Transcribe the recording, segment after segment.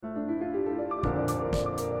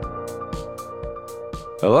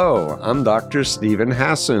Hello, I'm Dr. Stephen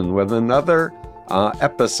Hassan with another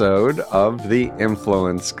episode of the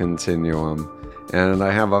Influence Continuum. And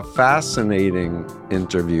I have a fascinating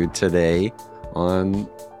interview today to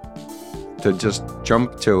just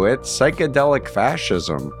jump to it, psychedelic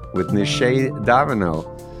fascism with Neşe Devenot.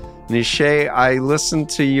 Neşe, I listened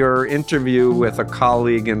to your interview with a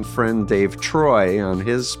colleague and friend, Dave Troy, on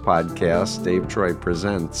his podcast, Dave Troy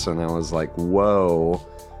Presents, and I was like, whoa,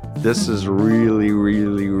 this is really,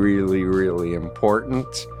 really, really, really important.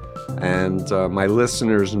 And my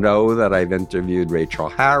listeners know that I've interviewed Rachel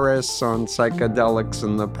Harris on psychedelics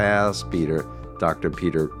in the past, Dr.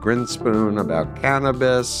 Peter Grinspoon about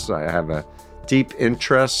cannabis. I have a deep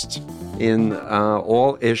interest in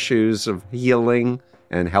all issues of healing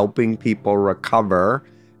and helping people recover,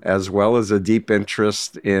 as well as a deep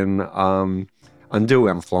interest in undue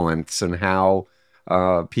influence and how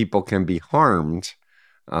people can be harmed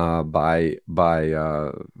by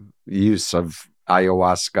use of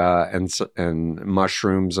ayahuasca and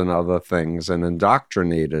mushrooms and other things, and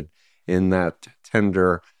indoctrinated in that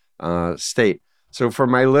tender state. So for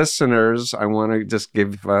my listeners, I want to just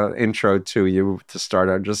give an intro to you to start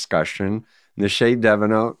our discussion. Neşe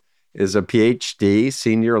Devenot is a PhD,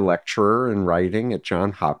 senior lecturer in writing at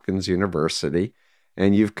Johns Hopkins University,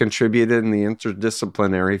 and you've contributed in the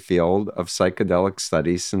interdisciplinary field of psychedelic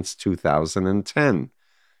studies since 2010.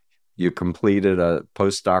 You completed a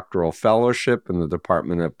postdoctoral fellowship in the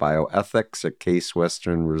Department of Bioethics at Case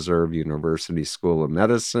Western Reserve University School of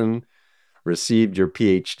Medicine, received your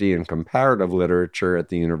PhD in comparative literature at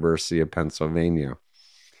the University of Pennsylvania.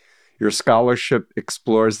 Your scholarship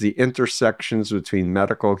explores the intersections between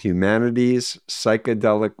medical humanities,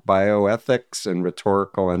 psychedelic bioethics, and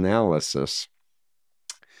rhetorical analysis.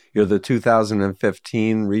 You're the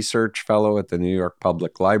 2015 Research Fellow at the New York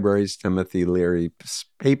Public Library's Timothy Leary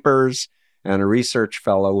Papers and a Research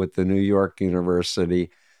Fellow at the New York University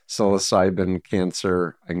Psilocybin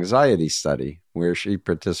Cancer Anxiety Study, where she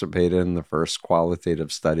participated in the first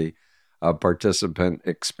qualitative study of participant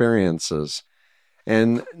experiences.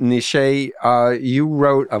 And Neşe, you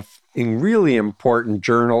wrote a really important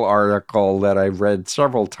journal article that I've read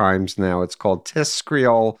several times now. It's called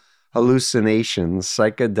TESCREAL, Hallucinations,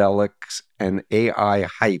 Psychedelics and AI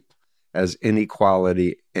Hype as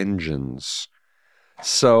Inequality Engines.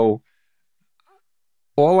 So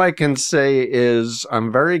all I can say is I'm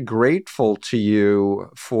very grateful to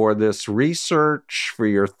you for this research, for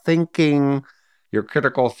your thinking, your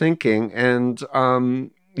critical thinking, and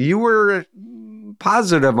you were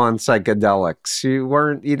positive on psychedelics.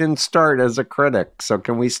 You didn't start as a critic. So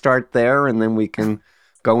can we start there, and then we can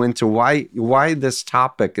go into why this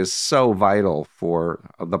topic is so vital for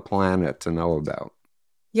the planet to know about?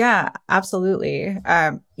 Yeah, absolutely.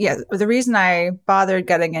 The reason I bothered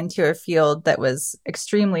getting into a field that was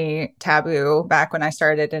extremely taboo back when I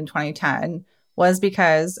started in 2010 was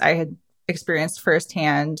because I had experienced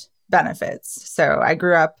firsthand benefits. So I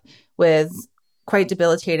grew up with quite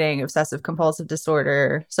debilitating obsessive compulsive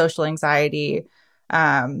disorder, social anxiety.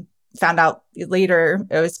 Found out later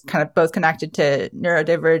it was kind of both connected to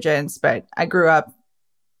neurodivergence, but I grew up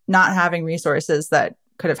not having resources that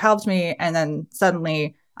could have helped me. And then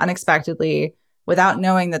suddenly, unexpectedly, without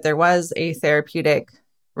knowing that there was a therapeutic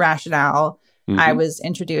rationale, I was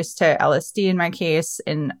introduced to LSD in my case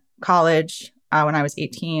in college when I was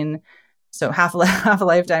 18. So half a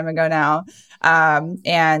lifetime ago now.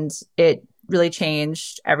 And it really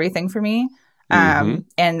changed everything for me.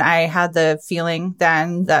 And I had the feeling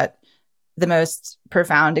then that the most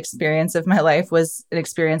profound experience of my life was an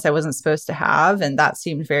experience I wasn't supposed to have. And that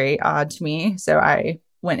seemed very odd to me. So I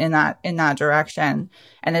went in that direction.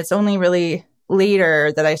 And it's only really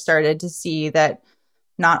later that I started to see that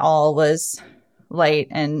not all was light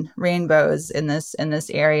and rainbows in this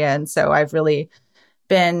area. And so I've really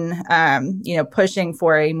been pushing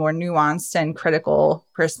for a more nuanced and critical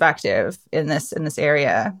perspective in this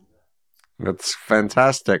area. That's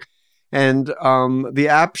fantastic. And the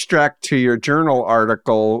abstract to your journal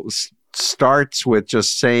article starts with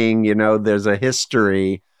just saying, there's a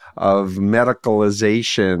history of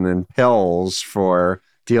medicalization and pills for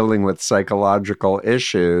dealing with psychological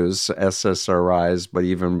issues, SSRIs, but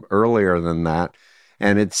even earlier than that.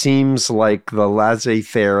 And it seems like the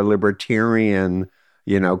laissez-faire libertarian,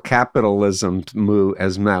 capitalism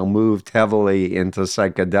has now moved heavily into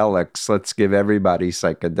psychedelics. Let's give everybody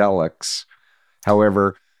psychedelics.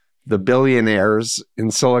 However, the billionaires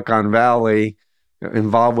in Silicon Valley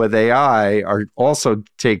involved with AI are also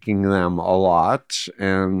taking them a lot.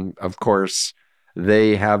 And of course,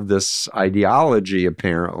 they have this ideology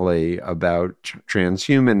apparently about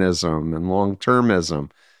transhumanism and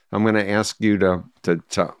long-termism. I'm going to ask you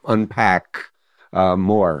to unpack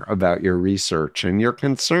more about your research and your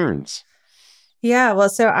concerns. Yeah, well,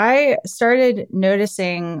 so I started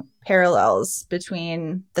noticing parallels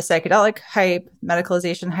between the psychedelic hype,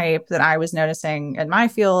 medicalization hype that I was noticing in my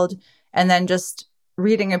field, and then just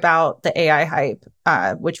reading about the AI hype,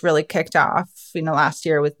 which really kicked off, last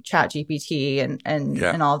year with ChatGPT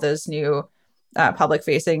and all those new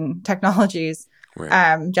public-facing technologies,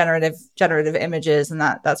 Right. generative images and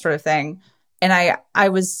that sort of thing. And I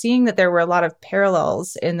was seeing that there were a lot of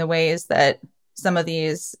parallels in the ways that some of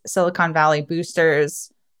these Silicon Valley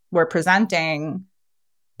boosters were presenting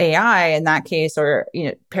AI in that case, or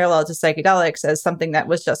parallel to psychedelics, as something that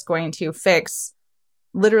was just going to fix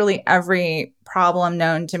literally every problem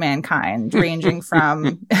known to mankind, ranging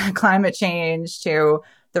from climate change to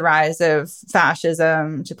the rise of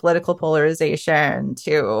fascism to political polarization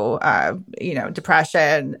to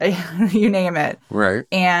depression, you name it. Right.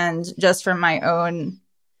 And just from my own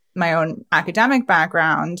academic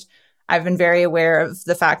background, I've been very aware of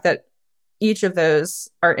the fact that each of those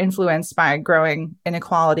are influenced by growing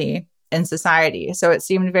inequality in society. So it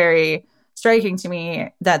seemed very striking to me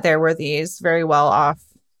that there were these very well-off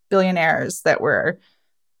billionaires that were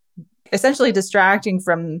essentially distracting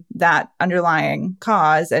from that underlying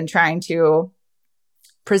cause and trying to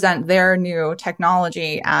present their new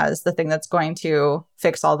technology as the thing that's going to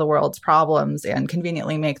fix all the world's problems and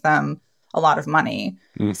conveniently make them a lot of money.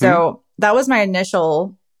 Mm-hmm. So that was my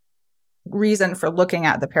initial reason for looking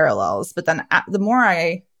at the parallels. But then the more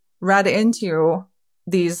I read into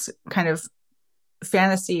these kind of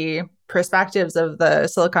fantasy perspectives of the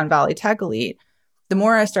Silicon Valley tech elite, the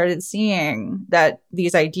more I started seeing that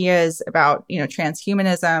these ideas about,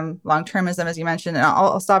 transhumanism, long-termism, as you mentioned, and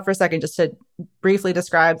I'll stop for a second just to briefly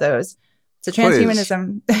describe those. So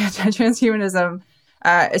transhumanism, transhumanism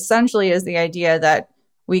essentially is the idea that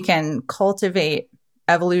we can cultivate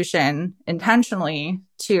evolution intentionally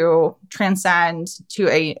to transcend to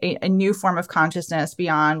a new form of consciousness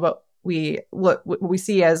beyond what we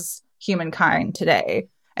see as humankind today,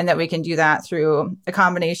 and that we can do that through a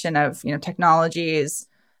combination of technologies,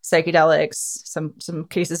 psychedelics, some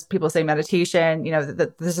cases people say meditation.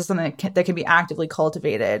 That this is something that can be actively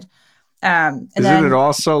cultivated. Isn't it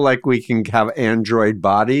also like we can have android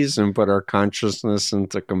bodies and put our consciousness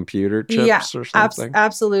into computer chips or something?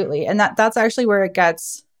 Absolutely. And that's actually where it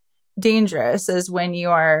gets dangerous, is when you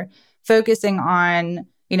are focusing on,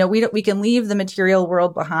 we can leave the material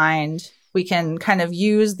world behind. We can kind of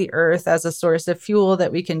use the earth as a source of fuel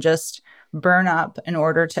that we can just burn up in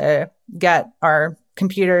order to get our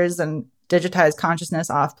computers and digitized consciousness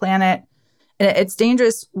off planet. And it's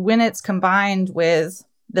dangerous when it's combined with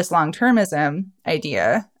this long-termism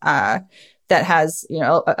idea that has,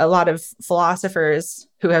 a lot of philosophers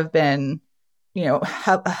who have been,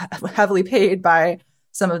 heavily paid by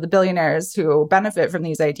some of the billionaires who benefit from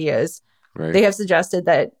these ideas. Right. They have suggested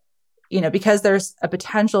that, because there's a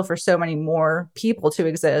potential for so many more people to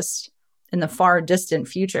exist in the far distant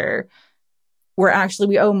future,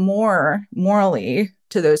 we owe more morally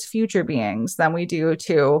to those future beings than we do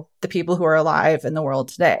to the people who are alive in the world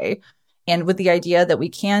today. And with the idea that we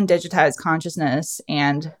can digitize consciousness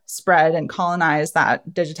and spread and colonize that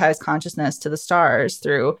digitized consciousness to the stars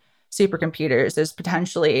through supercomputers, there's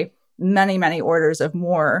potentially many, many orders of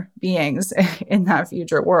more beings in that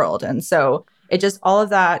future world. And so all of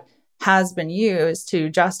that has been used to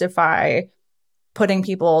justify putting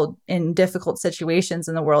people in difficult situations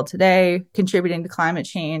in the world today, contributing to climate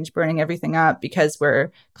change, burning everything up, because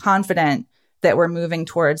we're confident that we're moving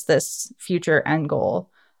towards this future end goal.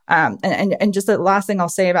 And just the last thing I'll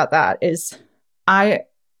say about that is I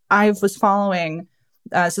was following,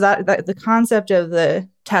 so that the concept of the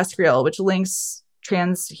TESCREAL, which links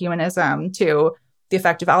transhumanism to the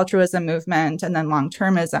effective altruism movement and then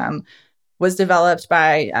long-termism, was developed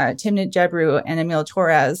by Timnit Gebru and Emil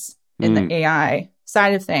Torres in the AI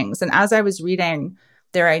side of things. And as I was reading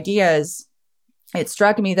their ideas, it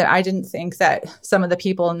struck me that I didn't think that some of the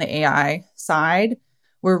people in the AI side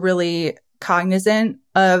were really cognizant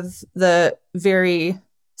of the very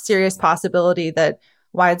serious possibility that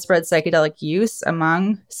widespread psychedelic use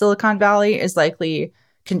among Silicon Valley is likely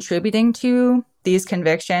contributing to these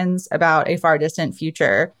convictions about a far distant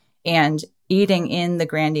future and eating in the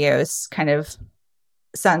grandiose kind of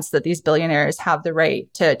sense that these billionaires have the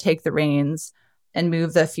right to take the reins and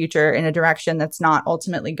move the future in a direction that's not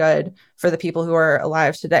ultimately good for the people who are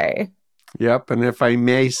alive today. Yep. And if I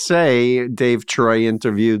may say, Dave Troy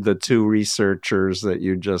interviewed the two researchers that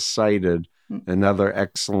you just cited, another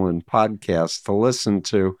excellent podcast to listen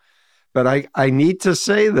to. But I need to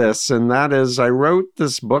say this, and that is I wrote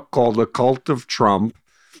this book called The Cult of Trump,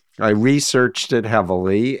 I researched it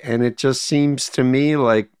heavily, and it just seems to me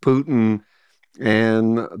like Putin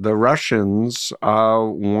and the Russians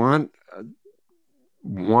want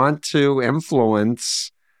to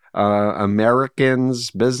influence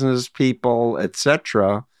Americans, business people,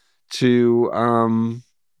 etc., to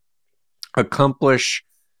accomplish,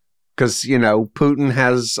 because Putin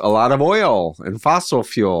has a lot of oil and fossil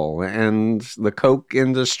fuel, and the Coke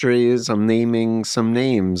industries. I'm naming some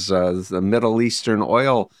names. The Middle Eastern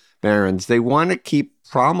oil barons. They want to keep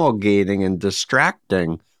promulgating and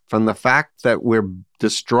distracting from the fact that we're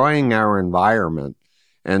destroying our environment,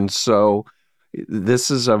 and so this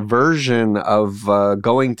is a version of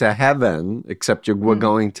going to heaven, except we're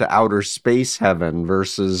going to outer space heaven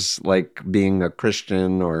versus like being a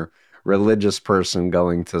Christian or religious person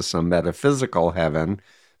going to some metaphysical heaven.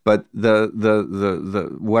 But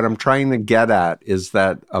the what I'm trying to get at is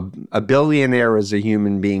that a billionaire is a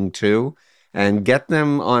human being too, and get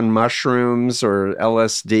them on mushrooms or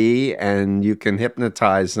LSD, and you can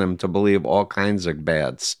hypnotize them to believe all kinds of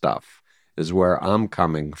bad stuff, is where I'm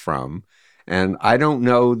coming from. And I don't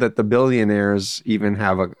know that the billionaires even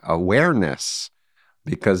have awareness,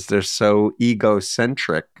 because they're so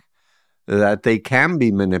egocentric that they can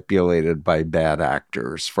be manipulated by bad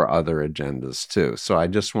actors for other agendas too. So I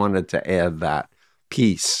just wanted to add that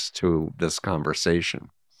piece to this conversation.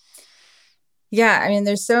 Yeah, I mean,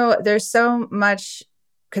 there's so much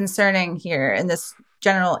concerning here in this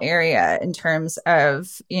general area in terms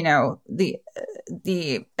of,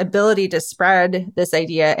 the ability to spread this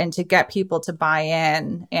idea and to get people to buy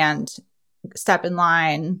in and step in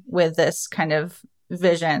line with this kind of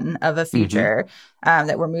vision of a future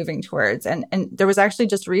that we're moving towards. And there was actually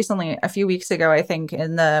just recently, a few weeks ago, I think,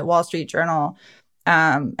 in the Wall Street Journal,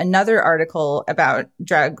 another article about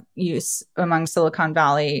drug use among Silicon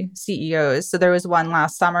Valley CEOs. So there was one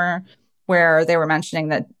last summer where they were mentioning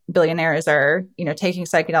that billionaires are, taking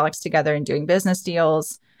psychedelics together and doing business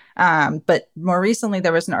deals. But more recently,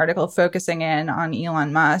 there was an article focusing in on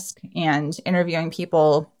Elon Musk and interviewing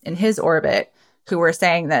people in his orbit who were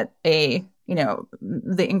saying that the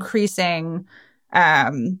increasing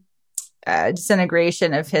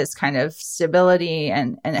disintegration of his kind of stability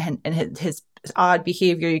and his odd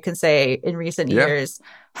behavior, you can say, in recent years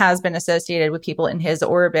has been associated with people in his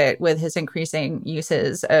orbit with his increasing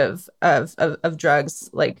uses of drugs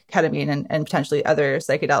like ketamine and potentially other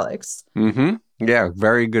psychedelics. Yeah,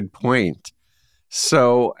 very good point.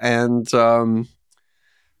 So, and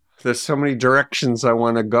there's so many directions I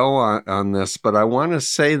want to go on this, but I want to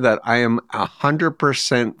say that I am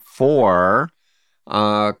 100% for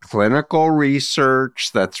clinical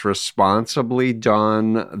research that's responsibly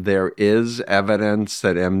done. There is evidence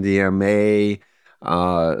that MDMA,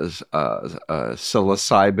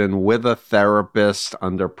 psilocybin with a therapist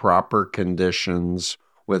under proper conditions,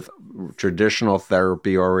 with traditional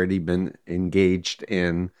therapy already been engaged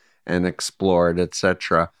in and explored,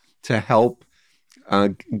 etc., to help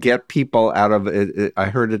get people out of it. I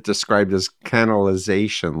heard it described as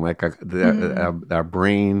canalization, like our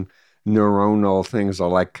brain neuronal things are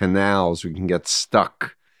like canals. We can get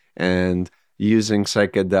stuck, and using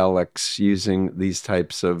psychedelics, using these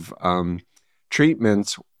types of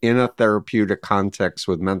treatments in a therapeutic context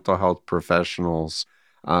with mental health professionals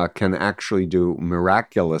can actually do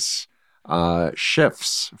miraculous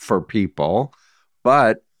shifts for people.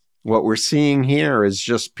 But what we're seeing here is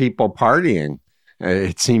just people partying,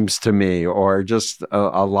 it seems to me, or just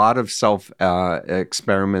a lot of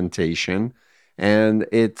self-experimentation. And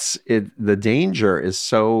the danger is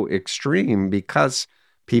so extreme because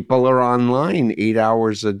people are online 8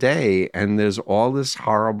 hours a day, and there's all this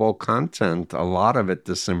horrible content, a lot of it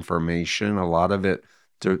disinformation, a lot of it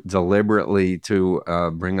deliberately to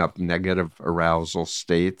bring up negative arousal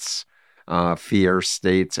states, fear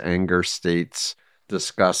states, anger states,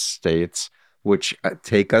 disgust states, which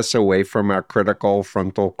take us away from our critical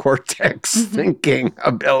frontal cortex thinking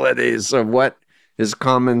abilities of what is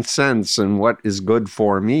common sense and what is good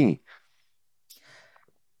for me.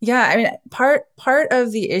 Yeah, I mean, part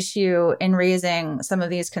of the issue in raising some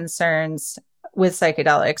of these concerns with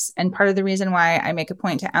psychedelics, and part of the reason why I make a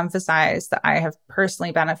point to emphasize that I have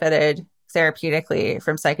personally benefited therapeutically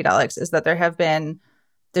from psychedelics, is that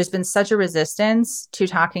there's been such a resistance to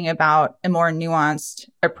talking about a more nuanced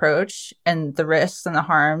approach and the risks and the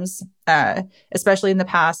harms, especially in the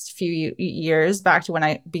past few years, back to when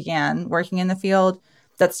I began working in the field,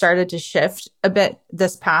 that started to shift a bit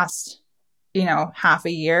this past, half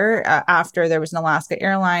a year after there was an Alaska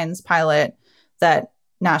Airlines pilot that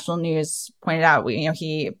national news pointed out.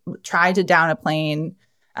 He tried to down a plane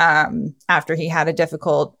after he had a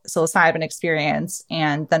difficult psilocybin experience.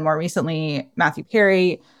 And then more recently, Matthew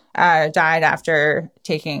Perry died after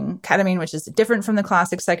taking ketamine, which is different from the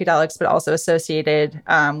classic psychedelics, but also associated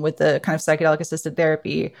with the kind of psychedelic assisted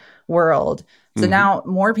therapy world. So now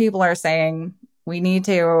more people are saying we need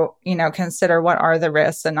to, consider what are the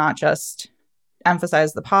risks and not just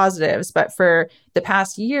emphasize the positives. But for the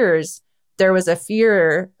past years, there was a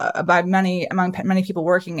fear among many people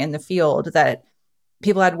working in the field that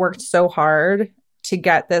people had worked so hard to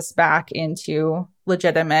get this back into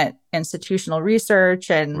legitimate institutional research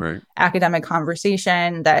and academic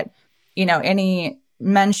conversation that, any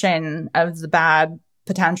mention of the bad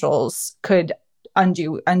potentials could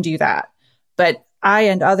undo that. But I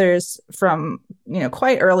and others from,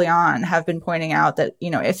 quite early on have been pointing out that,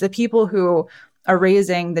 if the people who are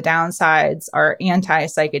raising the downsides are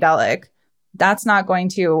anti-psychedelic, that's not going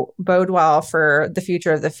to bode well for the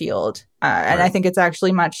future of the field. And I think it's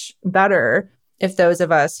actually much better if those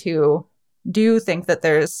of us who do think that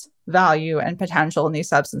there's value and potential in these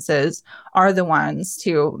substances are the ones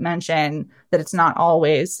to mention that it's not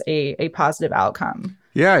always a positive outcome.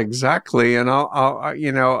 Yeah, exactly. And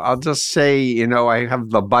I'll just say, I have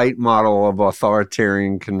the BITE model of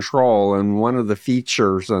authoritarian control. And one of the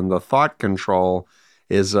features in the thought control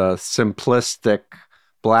is a simplistic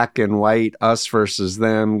black and white, us versus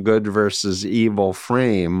them, good versus evil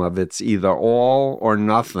frame of it's either all or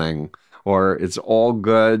nothing, or it's all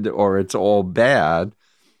good or it's all bad.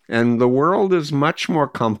 And the world is much more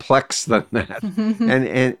complex than that.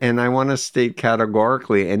 And I want to state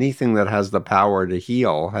categorically, anything that has the power to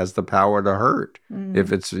heal has the power to hurt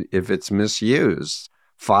if it's misused.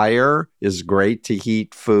 Fire is great to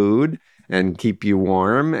heat food and keep you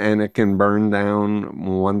warm, and it can burn down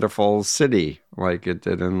a wonderful city like it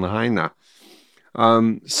did in Lahaina.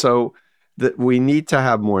 So that we need to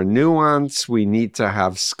have more nuance. We need to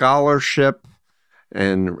have scholarship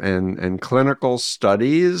and clinical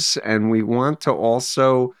studies. And we want to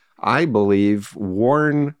also, I believe,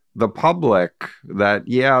 warn the public that,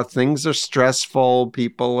 things are stressful.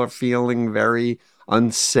 People are feeling very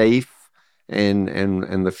unsafe and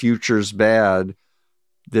the future's bad.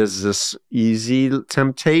 There's this easy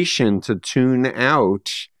temptation to tune out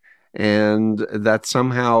and that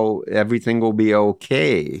somehow everything will be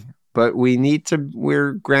okay. But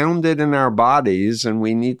we're grounded in our bodies, and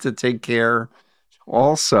we need to take care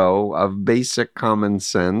also of basic common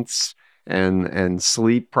sense and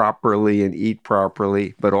sleep properly and eat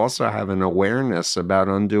properly, but also have an awareness about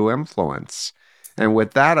undue influence. And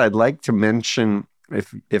with that, I'd like to mention,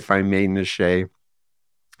 if I may, Neşe,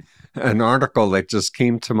 an article that just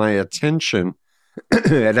came to my attention.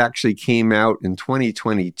 It actually came out in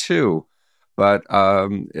 2022, but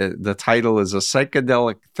the title is "A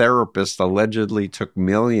Psychedelic Therapist Allegedly Took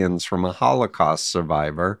Millions from a Holocaust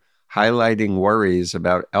Survivor, Highlighting Worries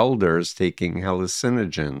About Elders Taking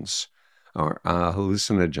Hallucinogens."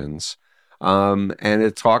 And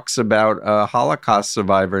it talks about a Holocaust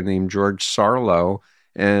survivor named George Sarlo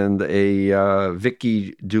and a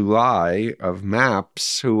Vicky Dulai of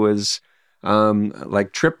MAPS who was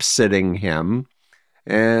trip sitting him.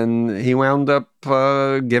 And he wound up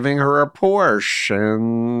giving her a Porsche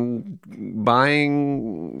and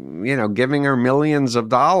giving her millions of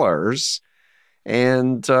dollars.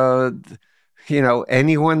 And,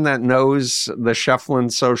 anyone that knows the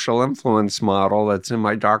Shefflin social influence model that's in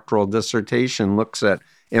my doctoral dissertation looks at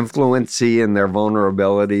influencee and their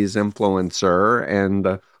vulnerabilities, influencer,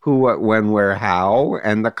 and who, what, when, where, how,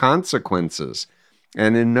 and the consequences.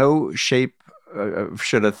 And in no shape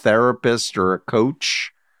should a therapist or a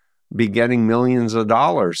coach be getting millions of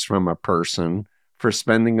dollars from a person for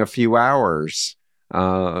spending a few hours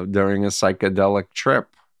during a psychedelic trip.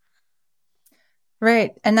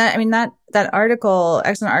 Right. And that article,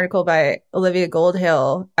 excellent article by Olivia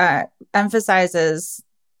Goldhill, emphasizes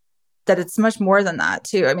that it's much more than that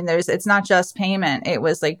too. I mean, it's not just payment. It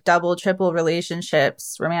was like double, triple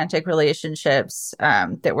relationships, romantic relationships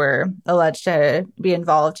that were alleged to be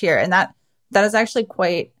involved here. And that is actually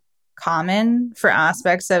quite common for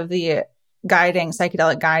aspects of the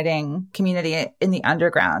psychedelic guiding community in the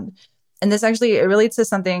underground. And this actually, it relates to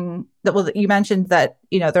something that, you mentioned that,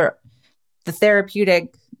 the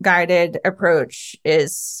therapeutic guided approach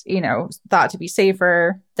is, thought to be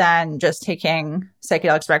safer than just taking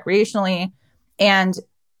psychedelics recreationally. And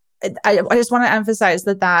I just want to emphasize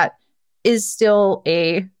that is still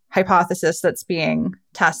a hypothesis that's being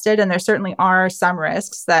tested. And there certainly are some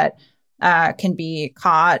risks that can be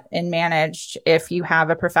caught and managed if you have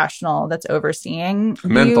a professional that's overseeing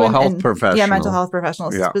mental health professional. Yeah, mental health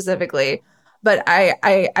professionals specifically. But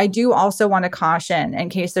I do also want to caution, in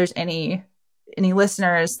case there's any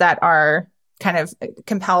listeners that are kind of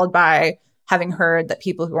compelled by having heard that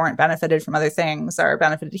people who aren't benefited from other things are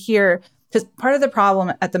benefited here. Because part of the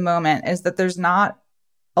problem at the moment is that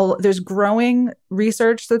there's growing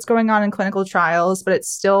research that's going on in clinical trials, but it's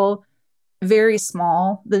still very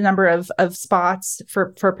small, the number of spots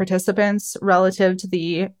for participants relative to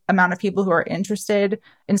the amount of people who are interested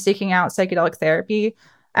in seeking out psychedelic therapy.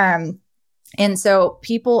 And so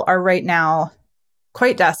people are right now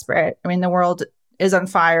quite desperate. I mean, the world is on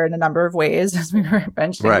fire in a number of ways, as we were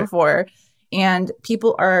mentioning before. And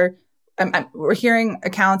people are, we're hearing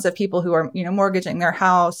accounts of people who are, mortgaging their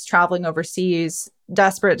house, traveling overseas,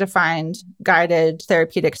 desperate to find guided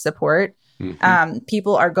therapeutic support.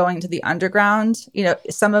 People are going to the underground,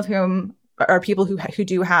 some of whom are people who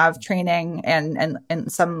do have training and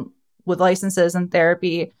some with licenses in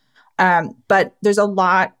therapy. But there's a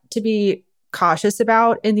lot to be cautious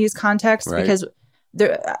about in these contexts because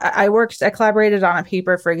I collaborated on a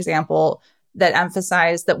paper, for example, that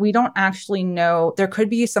emphasized that we don't actually know there could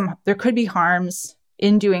be harms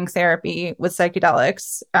in doing therapy with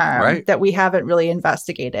psychedelics that we haven't really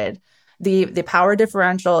investigated. The power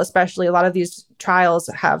differential, especially a lot of these trials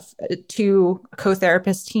have two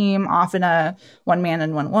co-therapist team, often a one man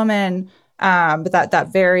and one woman, but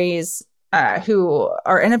that varies, who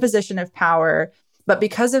are in a position of power. But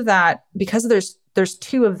because of that, because there's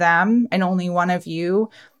two of them and only one of you,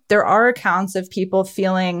 there are accounts of people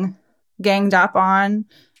feeling ganged up on,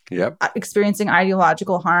 experiencing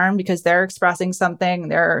ideological harm because they're expressing something,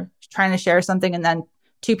 they're trying to share something, and then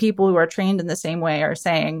two people who are trained in the same way are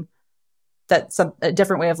saying that a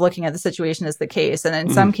different way of looking at the situation is the case. And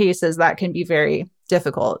in some cases, that can be very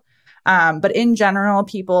difficult. But in general,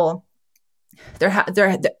 people,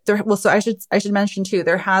 so I should mention too,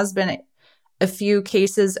 there has been a few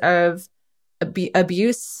cases of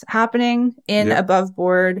abuse happening in above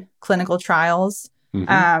board clinical trials.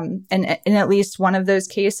 And in at least one of those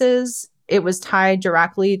cases, it was tied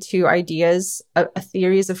directly to ideas,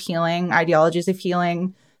 theories of healing, ideologies of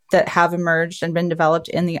healing that have emerged and been developed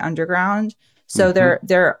in the underground. So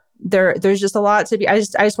there's just a lot to be. I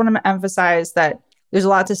just want to emphasize that there's a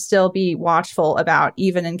lot to still be watchful about,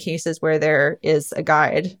 even in cases where there is a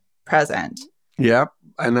guide present. Yep,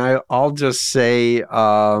 and I'll just say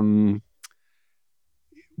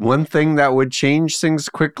one thing that would change things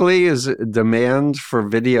quickly is a demand for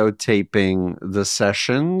videotaping the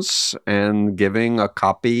sessions and giving a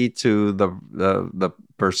copy to the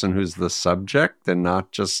person who's the subject and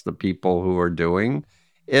not just the people who are doing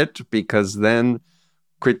it, because then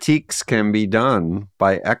critiques can be done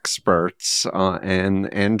by experts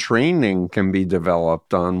and training can be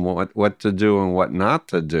developed on what to do and what not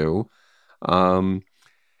to do.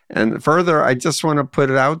 And further, I just want to put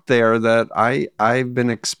it out there that I've been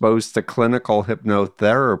exposed to clinical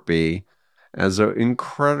hypnotherapy as an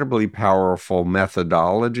incredibly powerful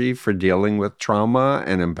methodology for dealing with trauma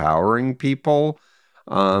and empowering people.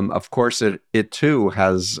 Of course, it too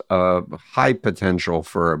has a high potential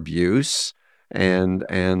for abuse and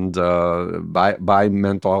by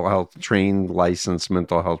mental health trained, licensed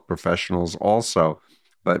mental health professionals also.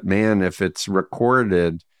 But man, if it's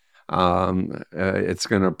recorded, it's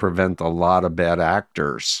going to prevent a lot of bad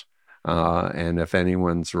actors. And if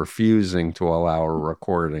anyone's refusing to allow a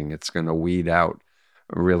recording, it's going to weed out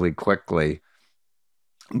really quickly.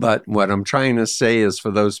 But what I'm trying to say is for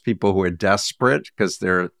those people who are desperate because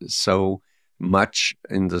they're so much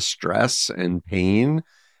in distress and pain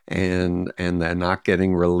and they're not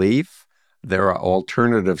getting relief, there are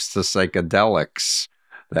alternatives to psychedelics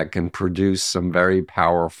that can produce some very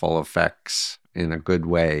powerful effects in a good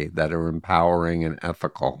way that are empowering and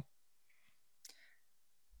ethical.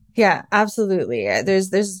 Yeah, absolutely.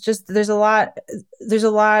 There's a lot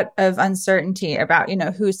of uncertainty about,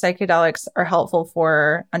 who psychedelics are helpful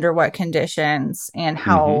for, under what conditions, and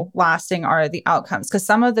how lasting are the outcomes. Because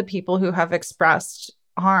some of the people who have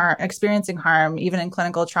experiencing harm, even in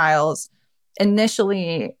clinical trials,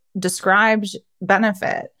 initially described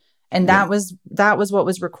benefit. And that was what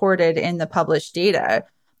was recorded in the published data.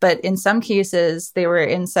 But in some cases, they were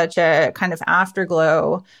in such a kind of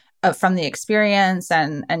afterglow from the experience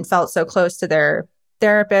and felt so close to their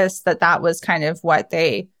therapist that was kind of what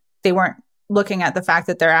they weren't looking at the fact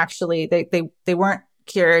that they're actually they weren't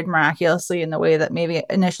cured miraculously in the way that maybe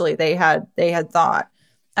initially they had thought.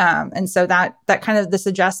 And so that kind of the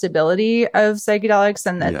suggestibility of psychedelics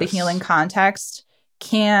and the healing context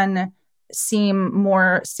can seem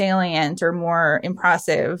more salient or more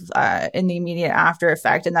impressive in the immediate after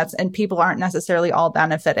effect, and people aren't necessarily all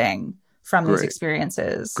benefiting from these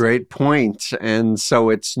experiences. Great point. And so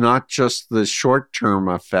it's not just the short-term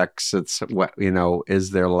effects, it's what,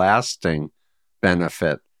 is there lasting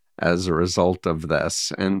benefit as a result of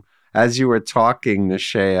this? And as you were talking,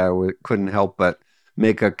 Neşe, couldn't help but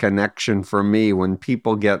make a connection for me. When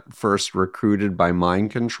people get first recruited by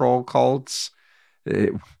mind control cults,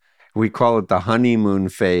 we call it the honeymoon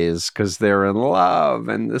phase because they're in love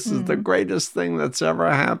and this is the greatest thing that's ever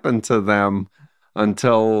happened to them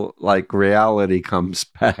until like reality comes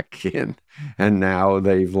back in, and now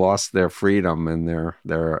they've lost their freedom and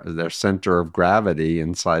their center of gravity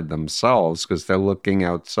inside themselves because they're looking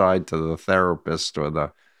outside to the therapist or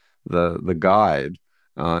the guide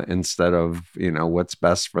instead of what's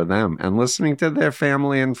best for them, and listening to their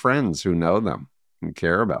family and friends who know them and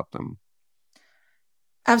care about them.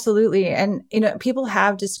 Absolutely. And, people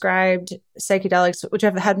have described psychedelics, which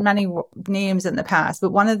have had many names in the past,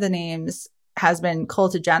 but one of the names has been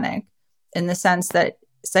cultogenic in the sense that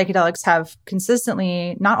psychedelics have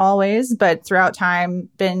consistently, not always, but throughout time,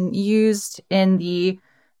 been used in the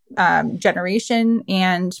generation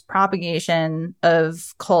and propagation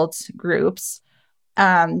of cult groups.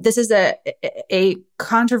 This is a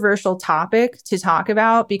controversial topic to talk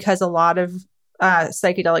about because a lot of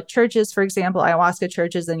psychedelic churches, for example, ayahuasca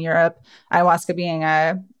churches in Europe, ayahuasca being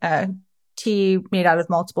a tea made out of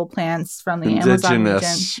multiple plants from the Amazon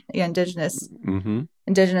region, indigenous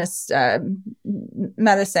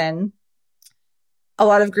medicine. A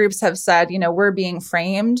lot of groups have said, we're being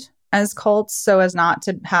framed as cults so as not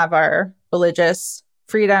to have our religious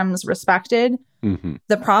freedoms respected.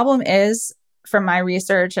 The problem is, from my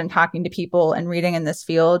research and talking to people and reading in this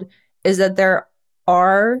field, is that there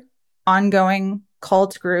are ongoing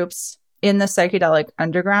cult groups in the psychedelic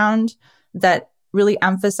underground that really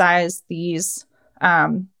emphasize these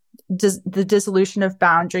the dissolution of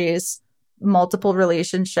boundaries, multiple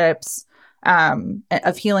relationships,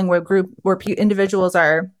 of healing, where individuals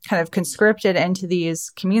are kind of conscripted into these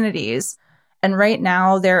communities. And right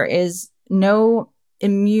now there is no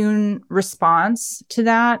immune response to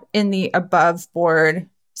that in the above board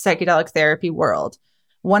psychedelic therapy world.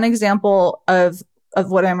 One example of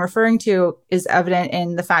what I'm referring to is evident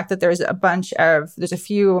in the fact that there's a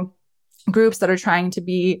few groups that are trying to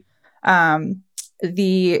be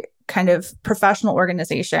the kind of professional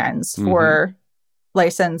organizations for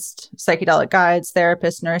licensed psychedelic guides,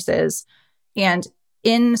 therapists, nurses. And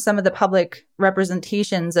in some of the public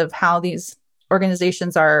representations of how these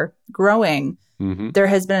organizations are growing, there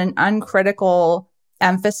has been an uncritical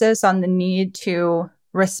emphasis on the need to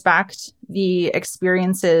respect the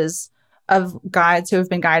experiences of guides who have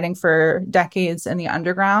been guiding for decades in the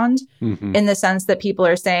underground, in the sense that people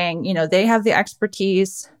are saying, they have the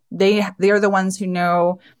expertise. They are the ones who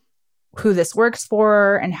know who this works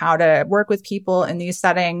for and how to work with people in these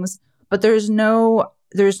settings. But there's no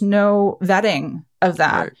vetting of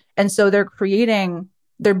that. Right. And so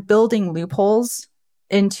they're building loopholes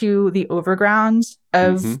into the overground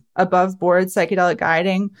of above board psychedelic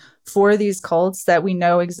guiding for these cults that we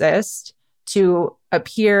know exist to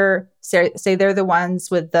appear, say they're the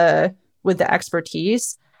ones with the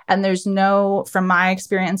expertise. And there's no, from my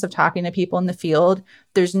experience of talking to people in the field,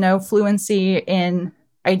 there's no fluency in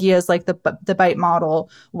ideas like the bite model,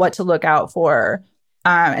 what to look out for.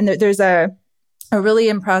 And there's a really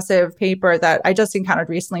impressive paper that I just encountered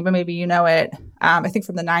recently, but maybe you know it, I think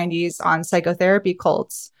from the 90s, on psychotherapy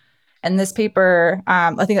cults. And this paper,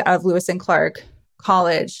 I think out of Lewis and Clark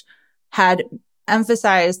College, had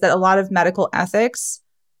emphasized that a lot of medical ethics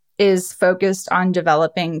is focused on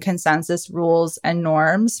developing consensus rules and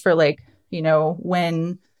norms for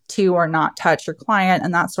when to or not touch your client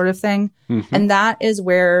and that sort of thing. And that is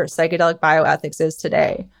where psychedelic bioethics is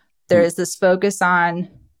today. There is this focus on,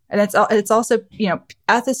 and it's also,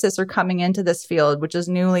 ethicists are coming into this field, which is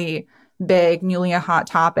newly a hot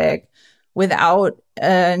topic, without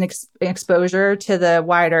an exposure to the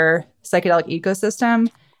wider psychedelic ecosystem.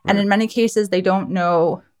 Right. And in many cases, they don't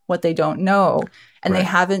know what they don't know. And they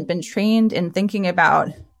haven't been trained in thinking about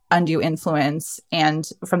undue influence and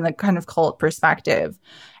from the kind of cult perspective.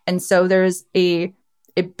 And so there's a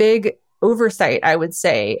big oversight, I would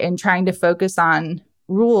say, in trying to focus on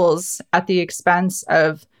rules at the expense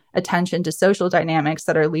of attention to social dynamics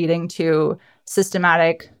that are leading to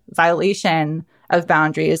systematic violation of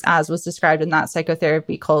boundaries, as was described in that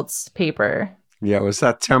psychotherapy cults paper. Yeah, was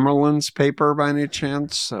that Temerlin's paper by any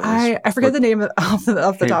chance? I forget the name off the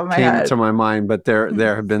top of my head. Came to my mind, but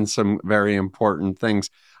there have been some very important things.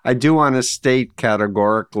 I do want to state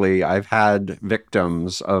categorically, I've had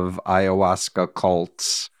victims of ayahuasca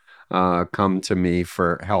cults come to me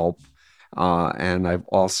for help. And I've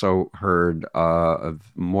also heard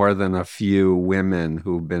of more than a few women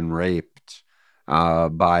who've been raped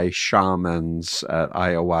by shamans at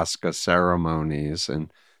ayahuasca ceremonies.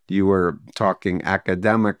 And you were talking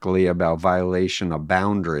academically about violation of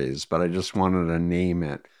boundaries, but I just wanted to name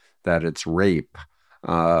it that it's rape.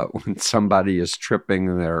 When somebody is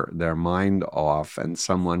tripping their mind off and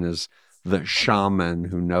someone is the shaman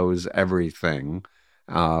who knows everything,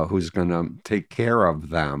 who's going to take care of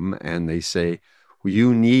them, and they say,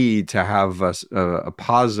 you need to have a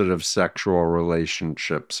positive sexual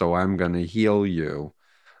relationship, so I'm going to heal you.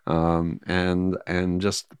 And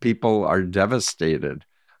just people are devastated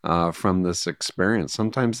from this experience.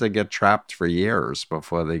 Sometimes they get trapped for years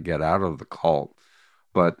before they get out of the cult.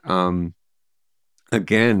 But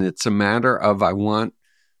again, it's a matter of I want,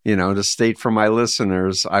 to state for my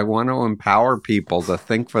listeners, I want to empower people to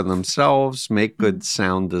think for themselves, make good,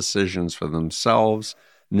 sound decisions for themselves,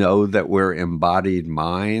 know that we're embodied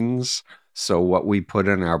minds. So what we put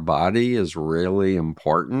in our body is really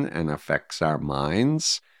important and affects our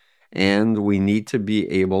minds. And we need to be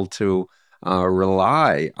able to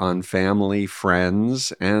rely on family,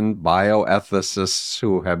 friends, and bioethicists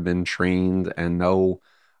who have been trained and know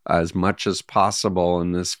as much as possible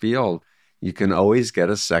in this field. You can always get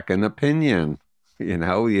a second opinion. You're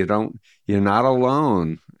not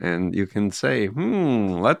alone. And you can say,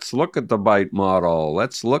 let's look at the bite model.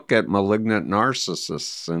 Let's look at malignant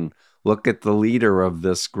narcissists and look at the leader of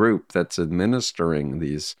this group that's administering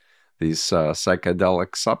these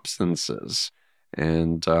psychedelic substances.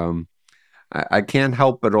 And I can't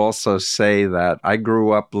help but also say that I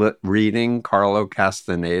grew up reading Carlo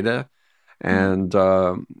Castaneda, and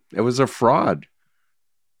it was a fraud.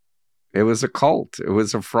 It was a cult. It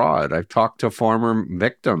was a fraud. I've talked to former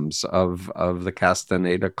victims of the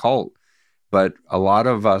Castaneda cult, but a lot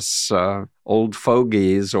of us old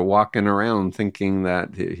fogies are walking around thinking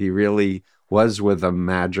that he really was with a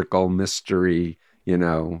magical mystery,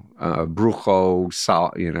 brujo,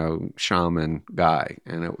 shaman guy,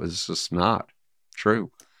 and it was just not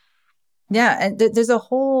true. Yeah, and there's a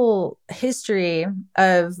whole history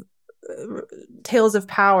of tales of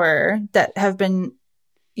power that have been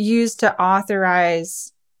used to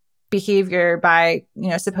authorize behavior by,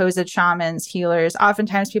 supposed shamans, healers.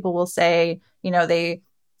 Oftentimes people will say, they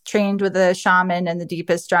trained with a shaman in the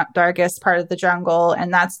deepest, darkest part of the jungle.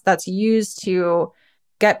 And that's used to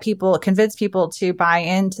convince people to buy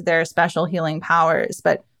into their special healing powers.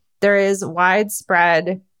 But there is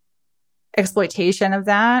widespread exploitation of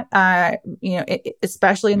that,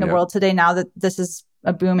 especially in the world today, now that this is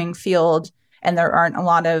a booming field and there aren't a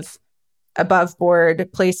lot of above board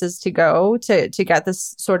places to go to get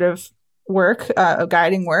this sort of work,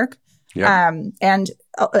 guiding work. And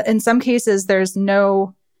in some cases, there's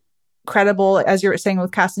no credible, as you were saying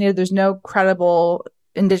with Castaneda, there's no credible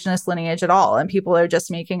indigenous lineage at all. And people are just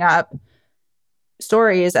making up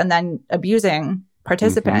stories and then abusing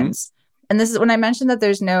participants. Mm-hmm. And this is when I mentioned that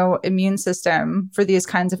there's no immune system for these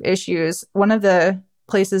kinds of issues. One of the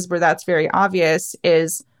places where that's very obvious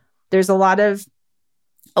is there's a lot of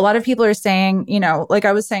people are saying, like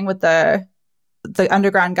I was saying with the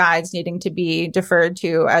underground guides needing to be deferred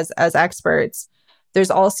to as experts.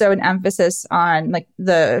 There's also an emphasis on like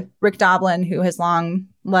the Rick Doblin, who has long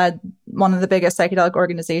led one of the biggest psychedelic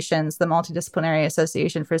organizations, the Multidisciplinary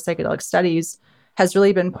Association for Psychedelic Studies, has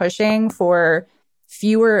really been pushing for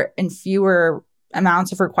fewer and fewer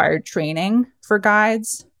amounts of required training for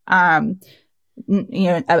guides. A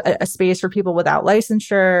space for people without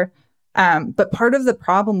licensure. But part of the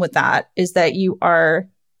problem with that is that you are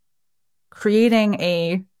creating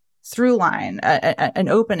a through line, an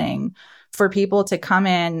opening for people to come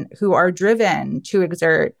in who are driven to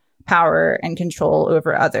exert power and control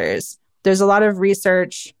over others. There's a lot of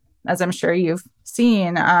research, as I'm sure you've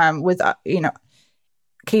seen, with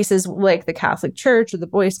cases like the Catholic Church or the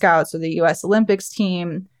Boy Scouts or the U.S. Olympics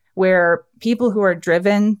team, where people who are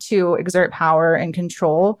driven to exert power and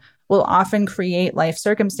control will often create life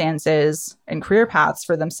circumstances and career paths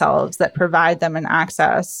for themselves that provide them an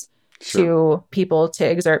access to people to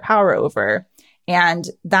exert power over. And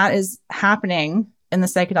that is happening in the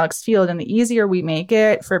psychedelics field. And the easier we make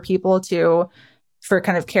it for people for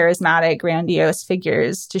kind of charismatic, grandiose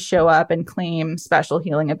figures to show up and claim special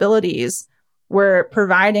healing abilities, we're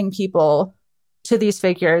providing people to these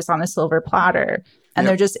figures on a silver platter. And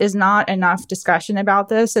there just is not enough discussion about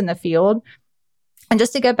this in the field. And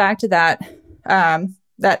just to get back to that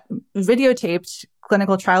videotaped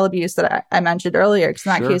clinical trial abuse that I mentioned earlier, because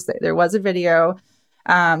in that case, there was a video.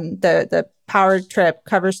 The Power Trip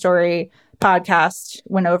Cover Story podcast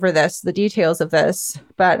went over the details of this.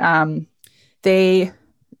 But the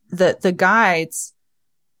guides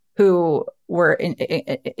who were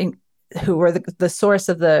who were the source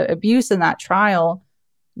of the abuse in that trial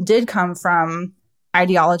did come from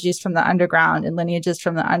ideologies from the underground and lineages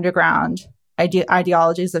from the underground,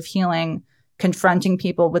 ideologies of healing, confronting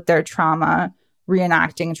people with their trauma,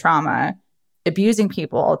 reenacting trauma, abusing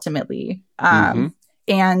people ultimately.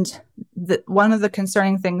 And one of the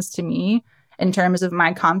concerning things to me in terms of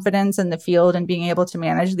my confidence in the field and being able to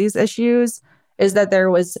manage these issues is that there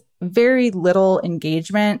was very little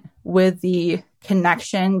engagement with the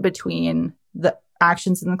connection between the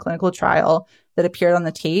actions in the clinical trial that appeared on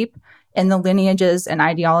the tape and the lineages and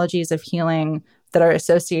ideologies of healing that are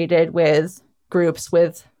associated with groups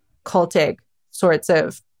with cultic sorts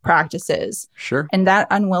of practices. Sure. And that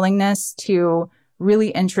unwillingness to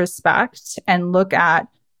really introspect and look at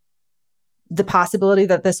the possibility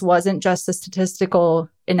that this wasn't just a statistical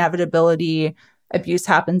inevitability, abuse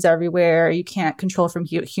happens everywhere, you can't control from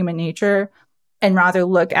human nature, and rather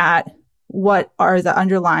look at what are the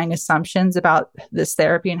underlying assumptions about this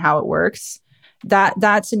therapy and how it works.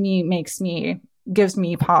 That to me gives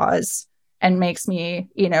me pause and makes me,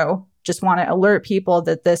 just want to alert people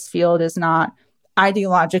that this field is not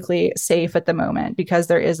ideologically safe at the moment because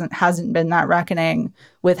there hasn't been that reckoning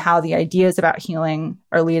with how the ideas about healing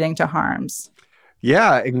are leading to harms.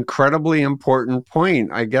 Yeah, incredibly important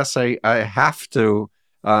point. I guess I have to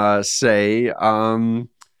say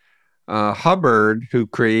Hubbard, who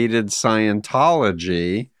created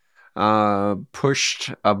Scientology, pushed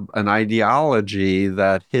an ideology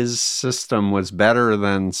that his system was better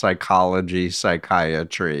than psychology,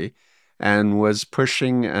 psychiatry, and was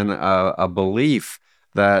pushing a belief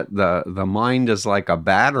that the mind is like a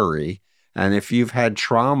battery. And if you've had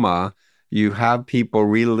trauma, you have people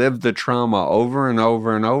relive the trauma over and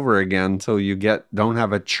over and over again until you don't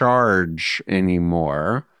have a charge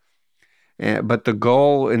anymore. But the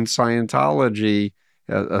goal in Scientology,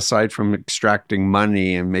 aside from extracting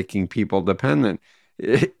money and making people dependent,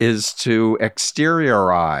 is to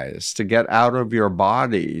exteriorize, to get out of your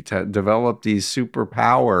body, to develop these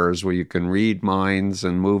superpowers where you can read minds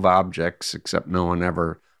and move objects, except no one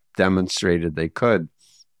ever demonstrated they could.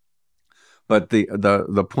 But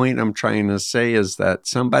the point I'm trying to say is that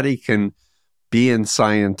somebody can be in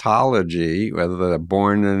Scientology, whether they're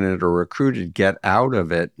born in it or recruited, get out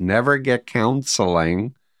of it, never get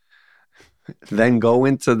counseling, then go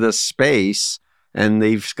into this space, and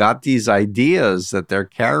they've got these ideas that they're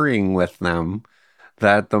carrying with them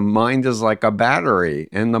that the mind is like a battery,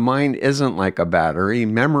 and the mind isn't like a battery.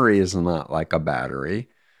 Memory is not like a battery,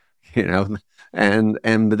 and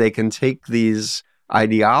they can take these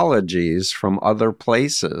ideologies from other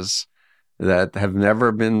places that have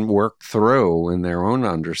never been worked through in their own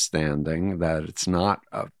understanding, that it's not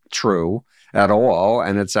true at all,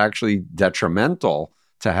 and it's actually detrimental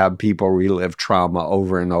to have people relive trauma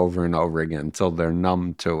over and over and over again until they're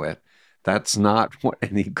numb to it. That's not what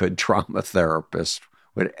any good trauma therapist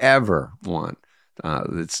would ever want.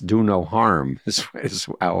 It's do no harm is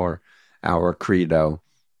our credo.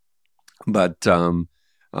 But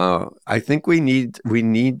I think we need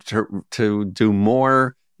to do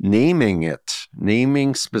more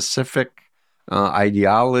naming specific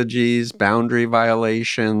ideologies, boundary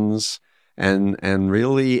violations, and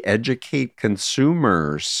really educate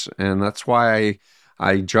consumers. And that's why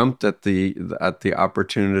I jumped at the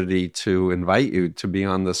opportunity to invite you to be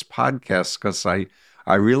on this podcast, because I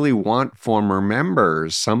really want former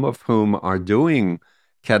members, some of whom are doing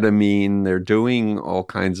ketamine, they're doing all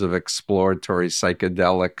kinds of exploratory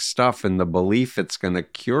psychedelic stuff in the belief it's going to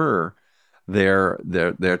cure their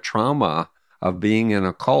trauma of being in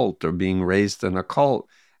a cult or being raised in a cult.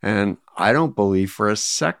 And I don't believe for a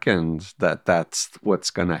second that that's what's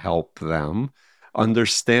going to help them.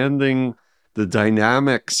 Understanding the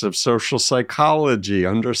dynamics of social psychology,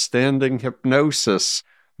 understanding hypnosis,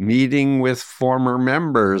 meeting with former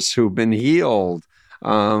members who've been healed,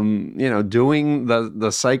 doing the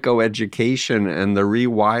psychoeducation and the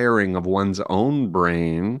rewiring of one's own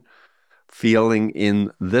brain, feeling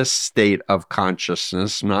in this state of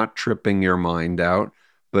consciousness, not tripping your mind out,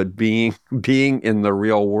 but being in the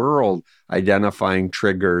real world, identifying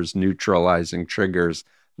triggers, neutralizing triggers.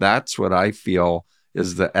 That's what I feel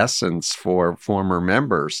is the essence for former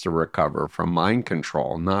members to recover from mind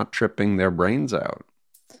control, not tripping their brains out.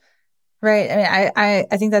 Right. I mean,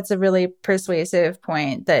 I think that's a really persuasive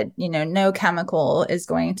point that, no chemical is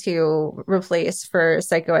going to replace for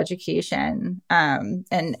psychoeducation.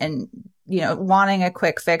 And wanting a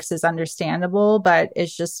quick fix is understandable, but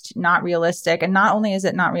it's just not realistic. And not only is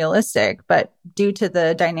it not realistic, but due to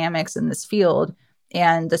the dynamics in this field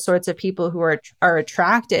and the sorts of people who are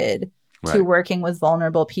attracted to working with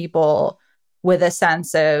vulnerable people with a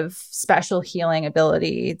sense of special healing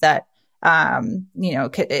ability that,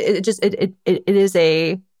 it is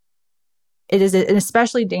it is an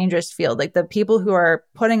especially dangerous field. Like the people who are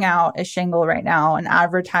putting out a shingle right now and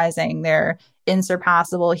advertising their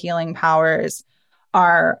unsurpassable healing powers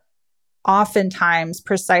are oftentimes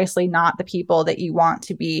precisely not the people that you want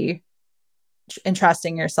to be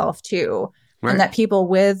entrusting yourself to. Right. And that people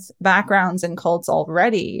with backgrounds in cults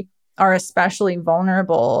already are especially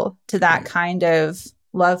vulnerable to that kind of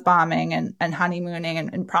love bombing and honeymooning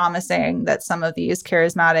and promising that some of these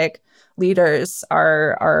charismatic leaders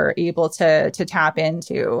are able to tap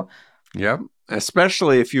into. Yep.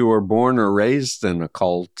 Especially if you were born or raised in a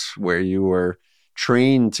cult where you were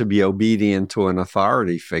trained to be obedient to an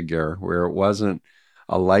authority figure, where it wasn't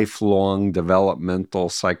a lifelong developmental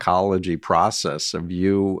psychology process of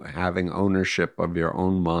you having ownership of your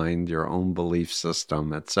own mind, your own belief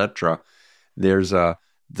system, etc. There's a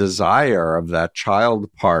desire of that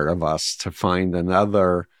child part of us to find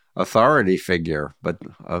another authority figure, but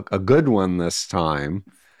a good one this time.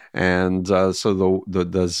 And so the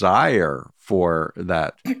desire for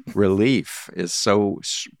that relief is so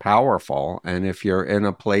powerful. And if you're in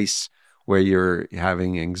a place where you're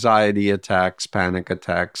having anxiety attacks, panic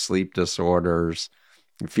attacks, sleep disorders,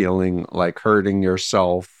 feeling like hurting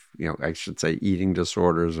yourself, I should say eating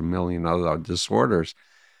disorders, a million other disorders,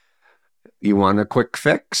 you want a quick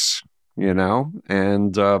fix,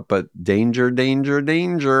 and but danger, danger,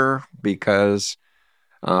 danger, because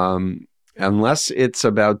unless it's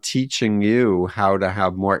about teaching you how to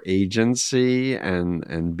have more agency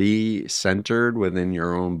and be centered within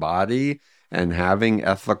your own body and having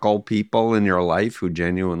ethical people in your life who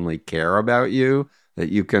genuinely care about you that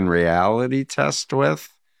you can reality test with,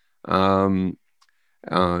 it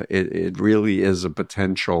really is a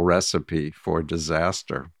potential recipe for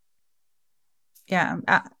disaster. Yeah,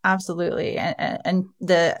 absolutely. And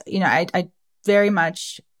I very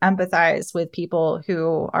much empathize with people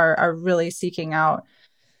who are really seeking out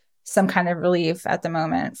some kind of relief at the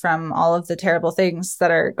moment from all of the terrible things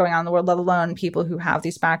that are going on in the world, let alone people who have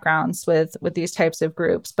these backgrounds with these types of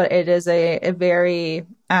groups. But it is a very,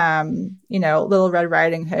 Little Red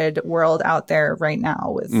Riding Hood world out there right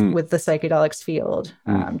now with the psychedelics field.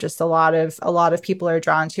 Just a lot of people are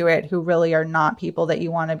drawn to it who really are not people that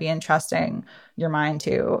you want to be entrusting your mind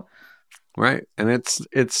to. Right. And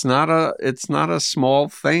it's not a small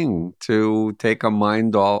thing to take a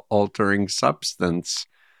mind altering substance.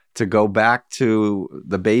 To go back to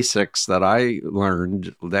the basics that I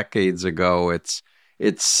learned decades ago, it's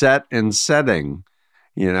set and setting.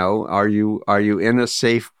 Are you in a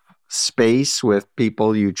safe space with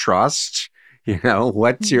people you trust?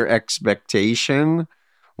 What's your expectation?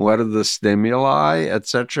 What are the stimuli,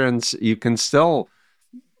 etc.? And you can still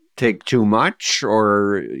take too much,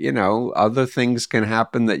 or other things can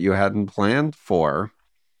happen that you hadn't planned for.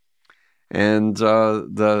 And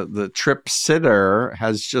the trip sitter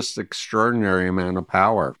has just extraordinary amount of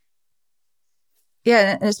power.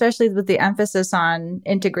 Yeah, and especially with the emphasis on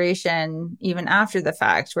integration, even after the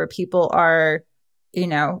fact, where people are,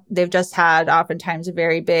 they've just had oftentimes a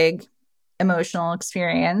very big emotional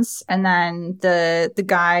experience, and then the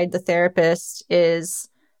guide, the therapist, is,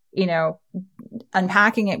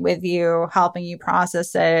 unpacking it with you, helping you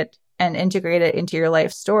process it and integrate it into your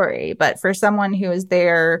life story. But for someone who is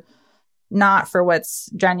there not for what's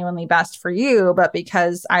genuinely best for you, but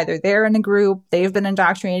because either they're in a group, they've been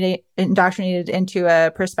indoctrinated into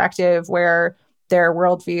a perspective where their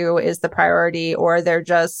worldview is the priority, or they're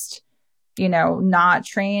just, not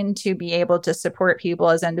trained to be able to support people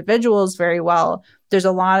as individuals very well. There's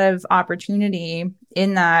a lot of opportunity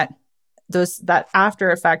in that after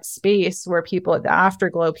effect space where people at the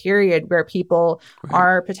afterglow period, where people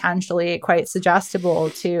are potentially quite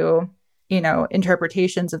suggestible to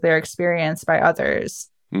interpretations of their experience by others.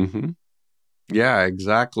 Mm-hmm. Yeah,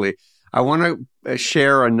 exactly. I want to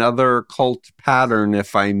share another cult pattern,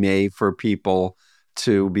 if I may, for people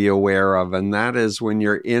to be aware of. And that is when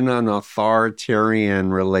you're in an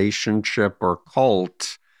authoritarian relationship or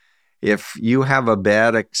cult, if you have a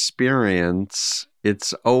bad experience,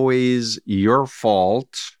 it's always your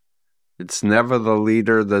fault. It's never the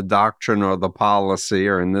leader, the doctrine, or the policy,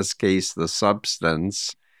 or in this case, the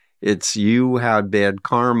substance. It's you had bad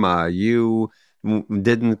karma. You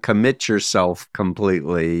didn't commit yourself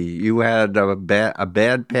completely. You had a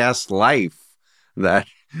bad past life that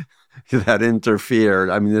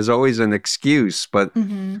interfered. I mean, there's always an excuse, but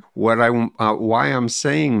why I'm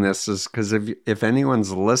saying this is because if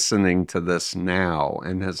anyone's listening to this now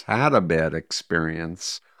and has had a bad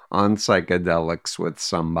experience on psychedelics with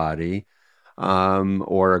somebody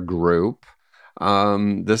or a group,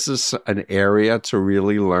 this is an area to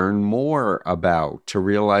really learn more about, to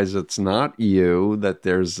realize it's not you, that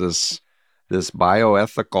there's this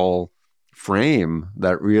bioethical frame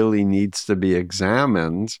that really needs to be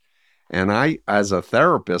examined. And I, as a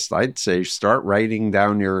therapist, I'd say start writing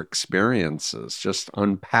down your experiences, just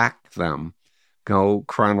unpack them, go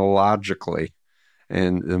chronologically.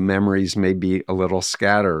 And the memories may be a little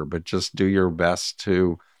scattered, but just do your best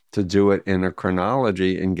to do it in a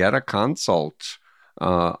chronology and get a consult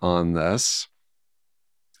on this.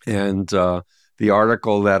 And the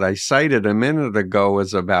article that I cited a minute ago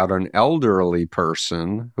is about an elderly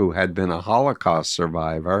person who had been a Holocaust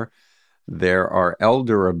survivor. There are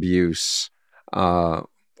elder abuse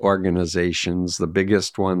organizations. The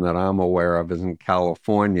biggest one that I'm aware of is in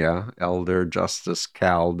California,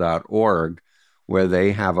 elderjusticecal.org, where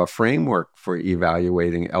they have a framework for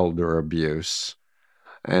evaluating elder abuse.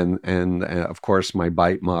 And of course, my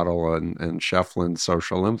BITE model and Shefflin's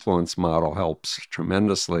social influence model helps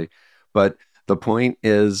tremendously. But the point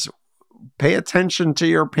is, pay attention to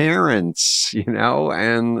your parents,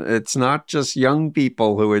 and it's not just young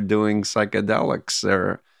people who are doing psychedelics. There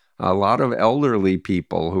are a lot of elderly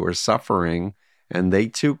people who are suffering, and they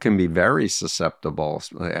too can be very susceptible.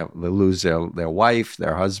 They lose their wife,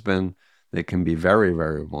 their husband. They can be very,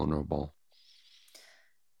 very vulnerable.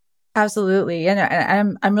 Absolutely.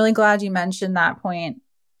 And I'm really glad you mentioned that point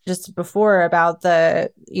just before about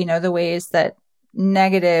the ways that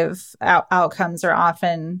negative outcomes are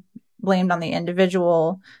often blamed on the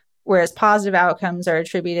individual, whereas positive outcomes are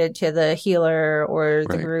attributed to the healer or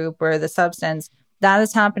the group or the substance. That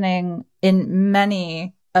is happening in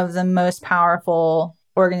many of the most powerful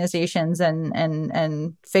organizations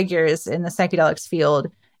and figures in the psychedelics field,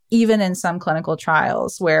 even in some clinical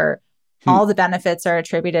trials where all the benefits are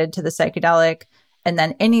attributed to the psychedelic. And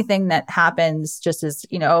then anything that happens just as,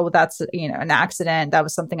 that's, an accident, that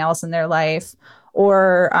was something else in their life.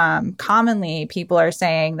 Or commonly people are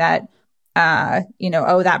saying that,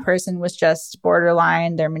 that person was just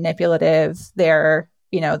borderline, they're manipulative, they're,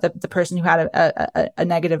 the person who had a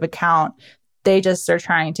negative account, they just are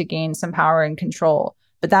trying to gain some power and control.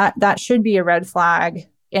 But that should be a red flag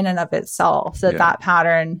in and of itself, that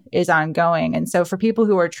pattern is ongoing. And so for people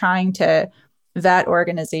who are trying to vet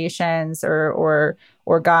organizations or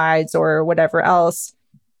guides or whatever else,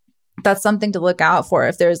 that's something to look out for.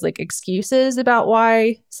 If there's excuses about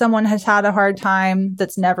why someone has had a hard time,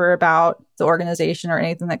 that's never about the organization or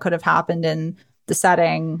anything that could have happened in the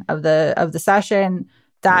setting of the session,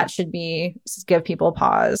 that should give people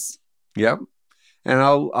pause. Yep. And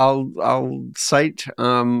I'll cite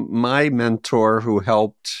my mentor who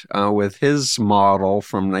helped with his model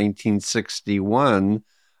from 1961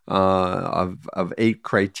 of 8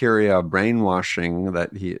 criteria of brainwashing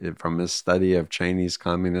that he, from his study of Chinese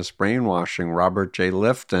communist brainwashing, Robert J.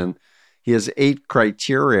 Lifton. He has 8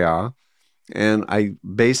 criteria, and I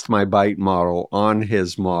based my BITE model on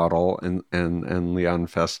his model and Leon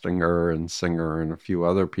Festinger and Singer and a few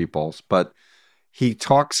other people's, but he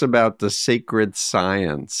talks about the sacred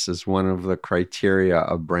science as one of the criteria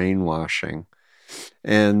of brainwashing.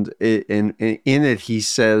 And in it, he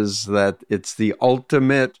says that it's the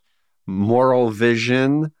ultimate moral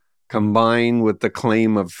vision combined with the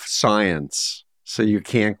claim of science. So you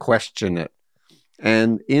can't question it.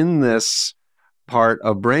 And in this part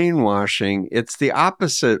of brainwashing, it's the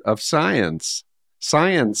opposite of science.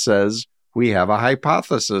 Science says we have a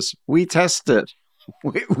hypothesis. We test it.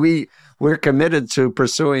 We're committed to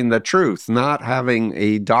pursuing the truth, not having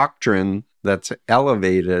a doctrine that's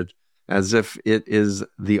elevated as if it is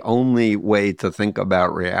the only way to think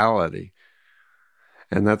about reality.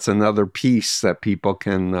 And that's another piece that people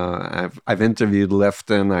can, I've interviewed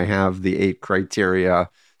Lifton. I have the 8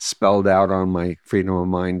 criteria spelled out on my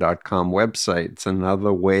freedomofmind.com website. It's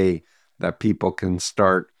another way that people can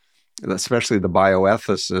start, especially the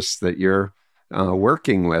bioethicists that you're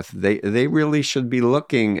working with. They really should be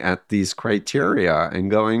looking at these criteria and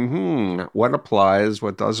going, what applies,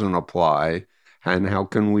 what doesn't apply, and how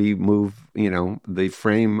can we move, the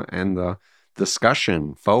frame and the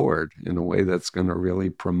discussion forward in a way that's going to really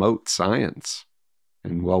promote science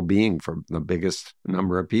and well-being for the biggest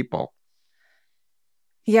number of people.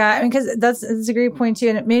 Yeah, because that's a great point too,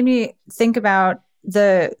 and it made me think about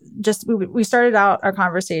we started out our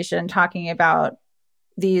conversation talking about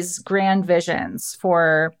these grand visions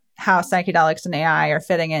for how psychedelics and AI are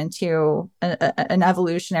fitting into an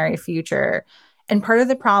evolutionary future. And part of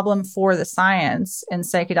the problem for the science in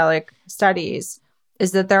psychedelic studies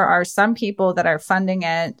is that there are some people that are funding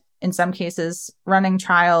it, in some cases running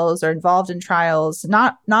trials or involved in trials,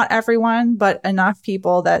 not everyone, but enough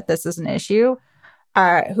people that this is an issue,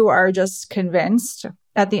 who are just convinced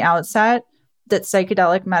at the outset that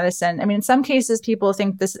psychedelic medicine, in some cases people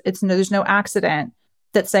think there's no accident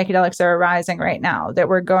that psychedelics are arising right now, that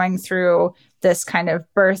we're going through this kind of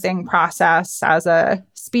birthing process as a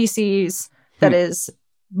species that is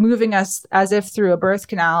moving us as if through a birth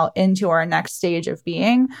canal into our next stage of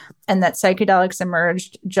being, and that psychedelics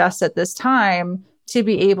emerged just at this time to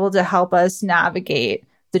be able to help us navigate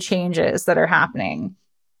the changes that are happening.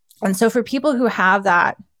 And so for people who have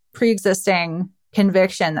that pre-existing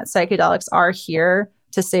conviction that psychedelics are here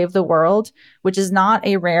to save the world, which is not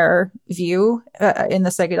a rare view in the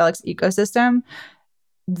psychedelics ecosystem,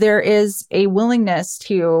 there is a willingness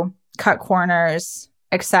to cut corners,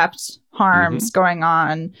 accept harms going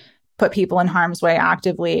on, put people in harm's way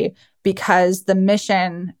actively, because the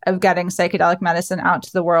mission of getting psychedelic medicine out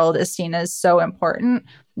to the world is seen as so important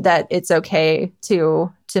that it's okay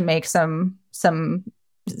to make some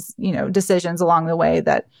decisions along the way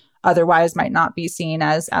that otherwise might not be seen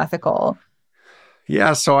as ethical.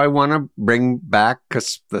 Yeah, so I want to bring back,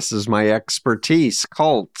 because this is my expertise,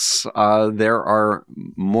 cults. There are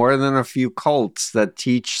more than a few cults that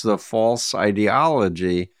teach the false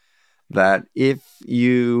ideology that if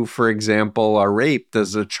you, for example, are raped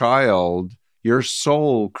as a child, your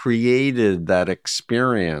soul created that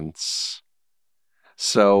experience.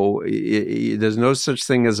 So there's no such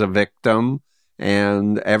thing as a victim,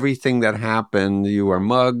 and everything that happened, you were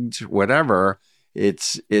mugged, whatever,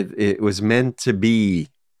 it was meant to be.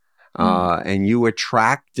 And you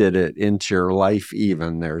attracted it into your life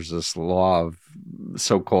even. There's this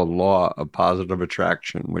so-called law of positive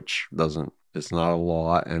attraction, which it's not a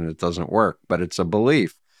law and it doesn't work, but it's a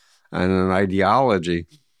belief and an ideology.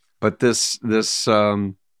 But this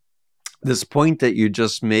point that you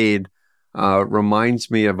just made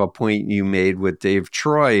reminds me of a point you made with Dave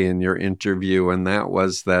Troy in your interview, and that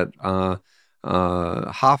was that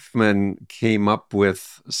Hoffman came up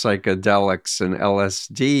with psychedelics and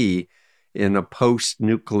LSD in a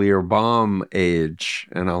post-nuclear bomb age.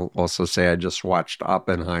 And I'll also say I just watched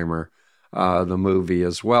Oppenheimer, the movie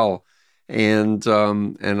as well. And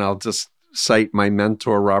I'll just cite my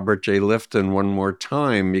mentor, Robert J. Lifton, one more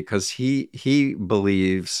time, because he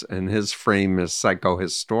believes, and his frame is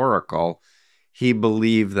psychohistorical, he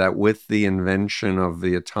believed that with the invention of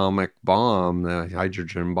the atomic bomb, the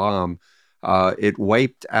hydrogen bomb, it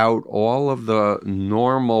wiped out all of the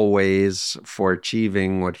normal ways for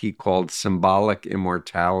achieving what he called symbolic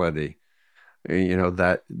immortality.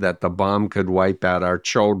 That the bomb could wipe out our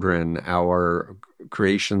children, our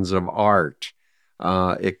creations of art.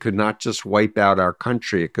 It could not just wipe out our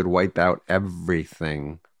country, it could wipe out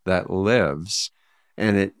everything that lives.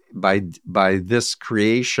 And by this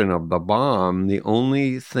creation of the bomb, the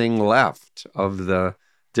only thing left of the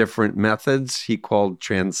different methods he called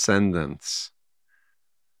transcendence.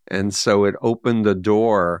 And so it opened the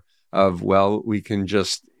door of, well, we can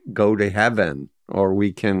just go to heaven, or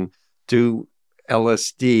we can do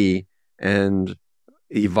LSD and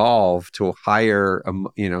evolve to higher,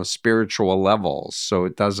 spiritual levels. So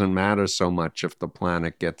it doesn't matter so much if the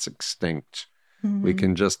planet gets extinct. We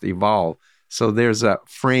can just evolve. So there's a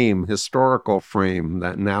historical frame,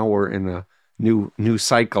 that now we're in a new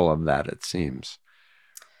cycle of that, it seems.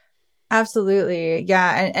 Absolutely.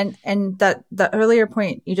 Yeah. And that the earlier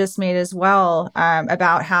point you just made as well,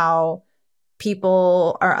 about how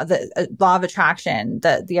people are the law of attraction,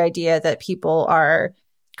 the idea that people are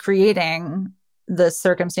creating the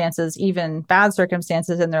circumstances, even bad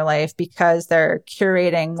circumstances in their life, because they're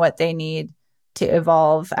curating what they need to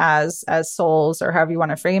evolve as souls, or however you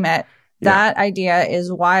want to frame it. That idea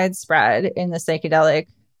is widespread in the psychedelic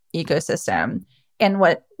ecosystem. And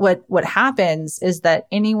what happens is that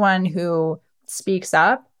anyone who speaks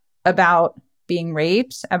up about being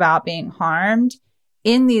raped, about being harmed,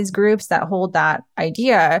 in these groups that hold that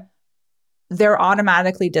idea, they're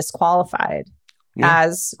automatically disqualified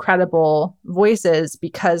as credible voices,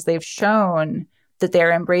 because they've shown that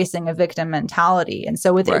they're embracing a victim mentality. And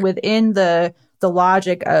so within the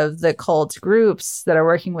logic of the cult groups that are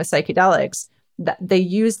working with psychedelics, that they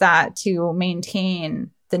use that to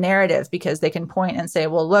maintain the narrative, because they can point and say,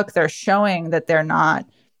 well, look, they're showing that they're not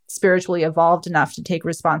spiritually evolved enough to take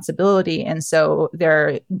responsibility, and so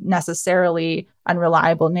they're necessarily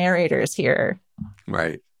unreliable narrators here.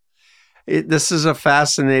 Right. This is a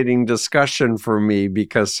fascinating discussion for me,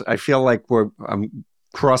 because I feel like I'm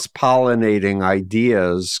cross-pollinating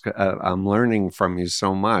ideas. I'm learning from you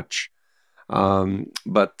so much.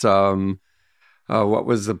 But what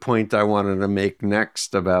was the point I wanted to make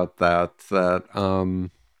next about that?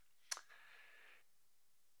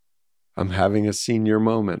 I'm having a senior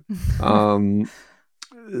moment.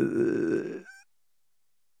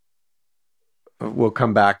 we'll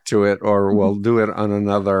come back to it, or we'll do it on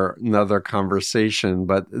another conversation.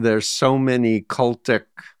 But there's so many cultic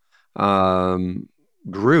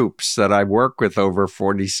groups that I work with over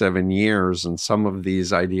 47 years, and some of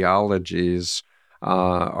these ideologies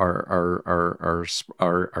are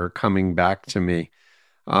coming back to me.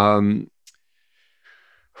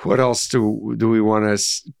 What else do we want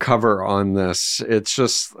to cover on this? It's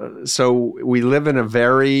just so we live in a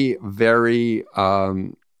very, very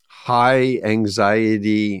high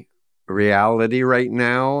anxiety reality right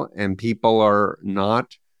now, and people are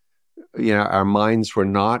not, our minds were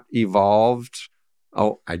not evolved.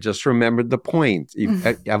 Oh, I just remembered the point.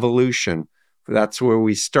 Evolution. That's where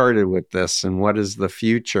we started with this, and what is the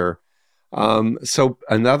future? So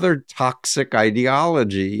another toxic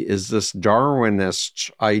ideology is this Darwinist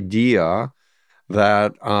idea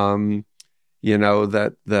that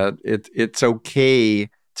that it's okay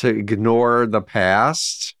to ignore the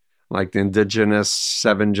past, like the indigenous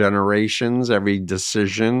 7 generations. Every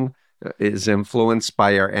decision is influenced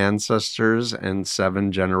by our ancestors and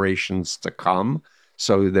 7 generations to come.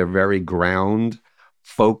 So they're very ground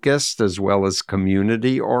focused as well as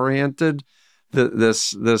community oriented.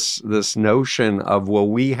 This notion of, well,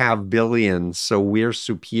 we have billions, so we're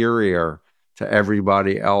superior to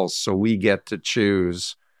everybody else, so we get to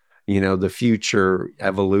choose, the future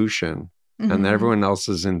evolution, and everyone else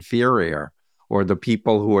is inferior. Or the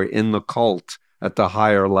people who are in the cult at the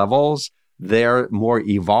higher levels, they're more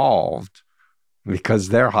evolved because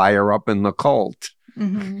they're higher up in the cult.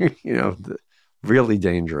 Really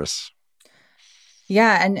dangerous.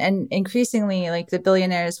 Yeah, and increasingly, like the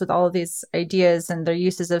billionaires with all of these ideas and their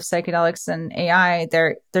uses of psychedelics and AI,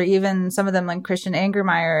 they're even, some of them, like Christian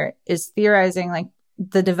Angermeyer, is theorizing like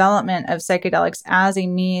the development of psychedelics as a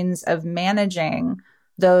means of managing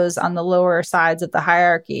those on the lower sides of the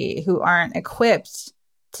hierarchy who aren't equipped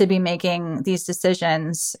to be making these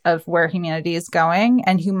decisions of where humanity is going,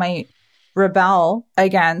 and who might rebel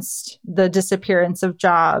against the disappearance of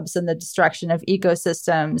jobs and the destruction of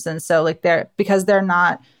ecosystems. And so like they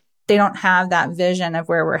don't have that vision of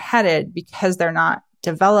where we're headed because they're not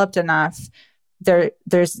developed enough.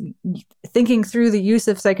 There's thinking through the use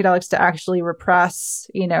of psychedelics to actually repress,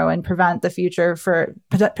 and prevent the future,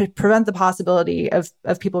 prevent the possibility of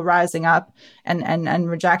people rising up and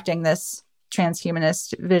rejecting this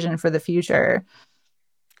transhumanist vision for the future.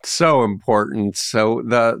 So important. So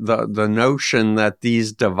the notion that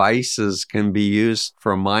these devices can be used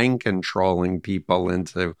for mind controlling people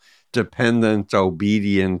into dependent,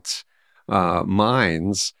 obedient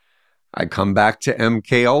minds. I come back to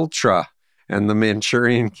MK Ultra and the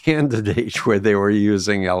Manchurian Candidate, where they were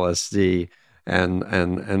using LSD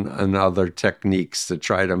and other techniques to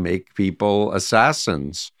try to make people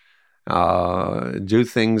assassins. Do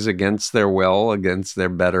things against their will, against their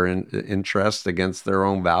better interest, against their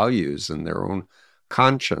own values and their own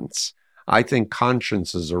conscience. I think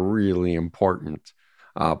conscience is a really important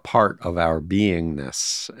part of our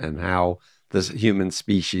beingness, and how the human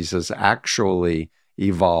species has actually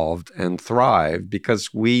evolved and thrived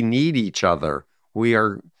because we need each other. We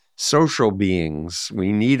are social beings.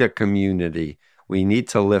 We need a community. We need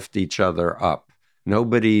to lift each other up.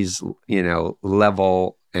 Nobody's,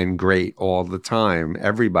 level and great all the time.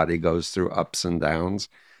 Everybody goes through ups and downs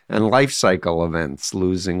and life cycle events,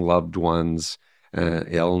 losing loved ones,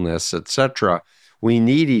 illness, etc. We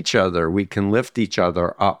need each other. We can lift each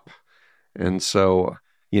other up. And so,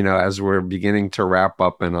 as we're beginning to wrap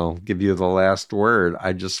up, and I'll give you the last word,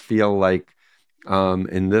 I just feel like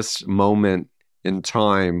in this moment in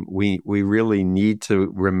time, we really need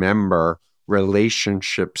to remember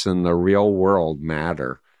relationships in the real world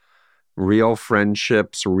matter. Real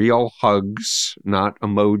friendships, real hugs, not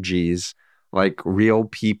emojis, like real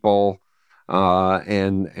people,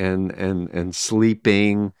 and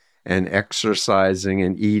sleeping and exercising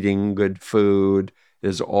and eating good food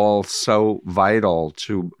is all so vital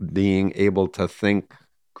to being able to think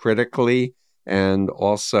critically, and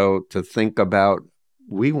also to think about,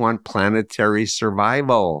 we want planetary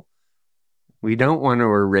survival. We don't want to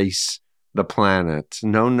erase the planet.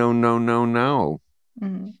 No, no, no, no, no.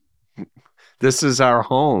 Mm-hmm. This is our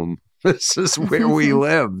home. This is where we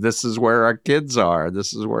live. This is where our kids are.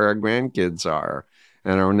 This is where our grandkids are,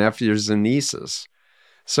 and our nephews and nieces.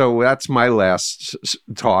 So that's my last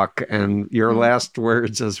talk, and your last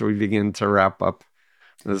words as we begin to wrap up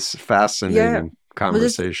this fascinating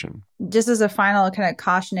conversation. Well, just as a final kind of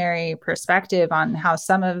cautionary perspective on how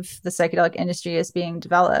some of the psychedelic industry is being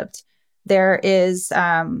developed, there is,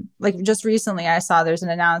 like just recently I saw there's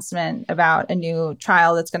an announcement about a new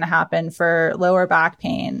trial that's going to happen for lower back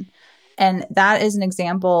pain. And that is an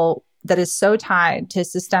example that is so tied to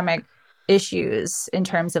systemic issues in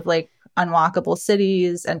terms of like unwalkable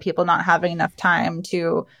cities and people not having enough time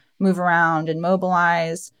to move around and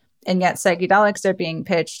mobilize. And yet psychedelics are being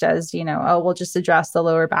pitched as, oh, we'll just address the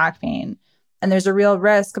lower back pain. And there's a real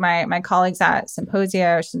risk. My colleagues at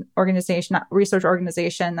Symposia, research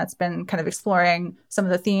organization that's been kind of exploring some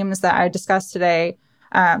of the themes that I discussed today,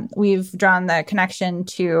 we've drawn the connection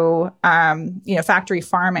to, factory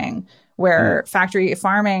farming, where factory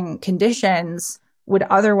farming conditions would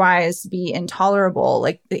otherwise be intolerable.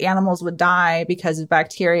 Like the animals would die because of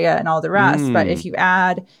bacteria and all the rest. But if you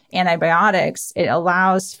add antibiotics, it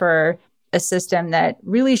allows for a system that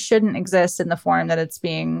really shouldn't exist in the form that it's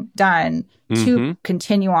being done to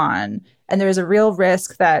continue on. And there's a real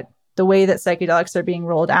risk that the way that psychedelics are being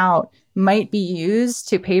rolled out might be used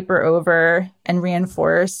to paper over and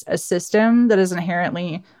reinforce a system that is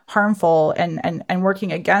inherently harmful and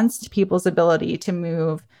working against people's ability to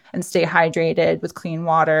move and stay hydrated with clean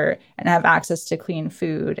water and have access to clean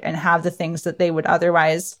food and have the things that would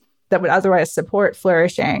otherwise support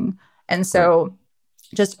flourishing. And so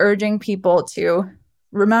just urging people to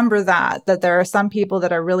remember that there are some people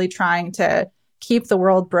that are really trying to keep the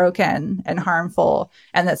world broken and harmful,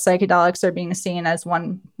 and that psychedelics are being seen as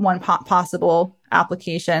one possible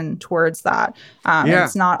application towards that.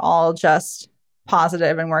 It's not all just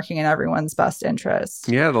positive and working in everyone's best interests.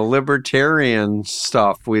 Yeah, the libertarian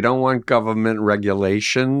stuff. We don't want government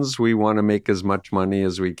regulations. We want to make as much money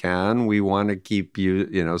as we can. We want to keep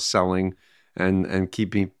selling and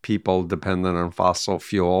keeping people dependent on fossil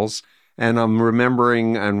fuels. And I'm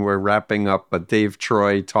remembering, and we're wrapping up, but Dave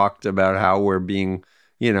Troy talked about how we're being,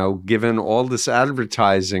 given all this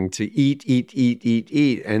advertising to eat,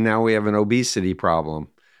 and now we have an obesity problem.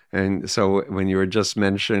 And so when you were just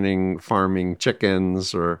mentioning farming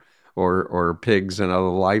chickens or pigs and other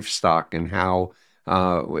livestock, and how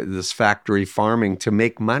this factory farming to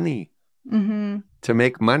make money, even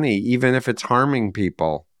if it's harming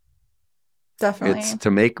people. Definitely. It's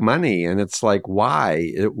to make money. And it's like,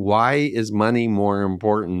 why? Why is money more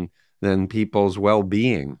important than people's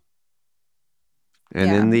well-being?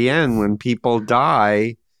 And in the end, when people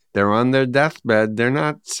die, they're on their deathbed. They're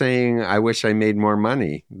not saying, I wish I made more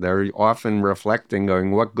money. They're often reflecting,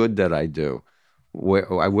 going, what good did I do?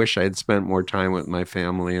 I wish I had spent more time with my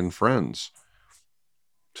family and friends.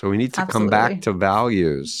 So we need to come back to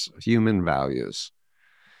values, human values.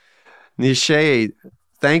 Neşe,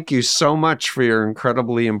 thank you so much for your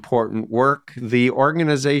incredibly important work. The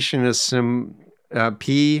organization is Symposia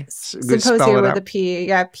with a P.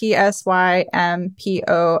 Yeah,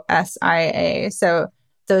 PSYMPOSIA. So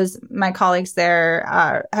my colleagues there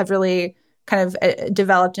have really kind of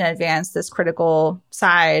developed and advanced this critical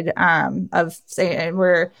side of say,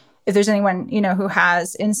 where if there's anyone who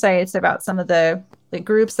has insights about some of the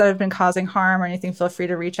groups that have been causing harm or anything, feel free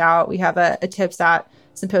to reach out. We have a tips at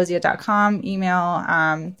symposia.com email.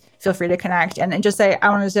 Feel free to connect and just say, I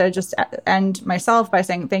wanted to just end myself by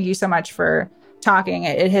saying thank you so much for talking.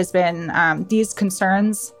 It has been, these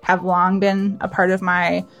concerns have long been a part of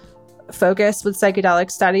my focus with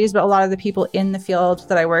psychedelic studies, but a lot of the people in the field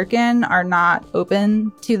that I work in are not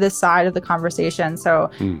open to this side of the conversation.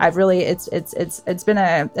 So I've really, it's been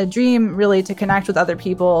a dream really to connect with other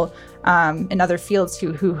people in other fields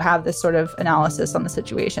who have this sort of analysis on the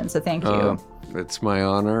situation. So thank you. It's my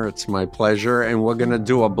honor. It's my pleasure. And we're going to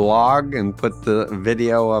do a blog and put the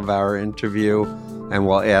video of our interview, and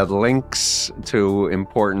we'll add links to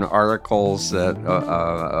important articles that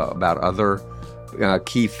about other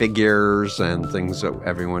key figures and things that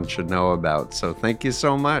everyone should know about. So thank you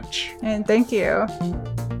so much. And thank you.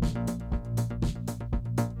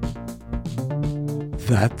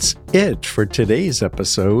 That's it for today's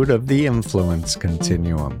episode of The Influence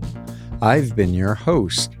Continuum. I've been your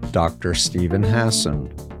host, Dr. Stephen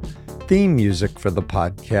Hassan. Theme music for the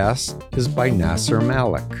podcast is by Nasser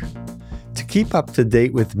Malik. To keep up to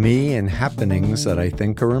date with me and happenings that I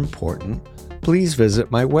think are important, please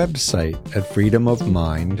visit my website at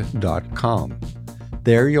freedomofmind.com.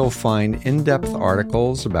 There you'll find in-depth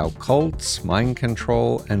articles about cults, mind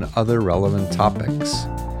control, and other relevant topics.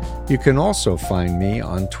 You can also find me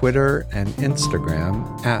on Twitter and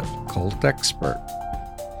Instagram at cultexpert.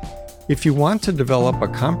 If you want to develop a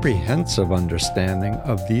comprehensive understanding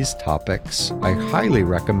of these topics, I highly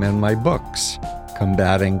recommend my books,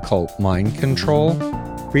 Combating Cult Mind Control,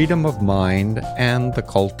 Freedom of Mind, and The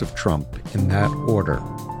Cult of Trump, in that order.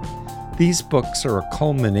 These books are a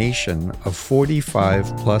culmination of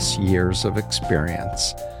 45-plus years of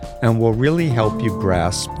experience and will really help you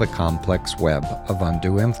grasp the complex web of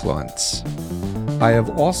undue influence. I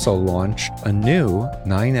have also launched a new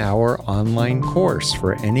 9-hour online course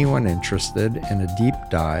for anyone interested in a deep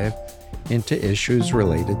dive into issues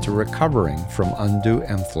related to recovering from undue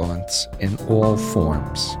influence in all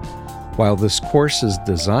forms. While this course is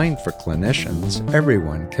designed for clinicians,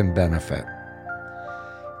 everyone can benefit.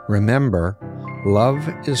 Remember, love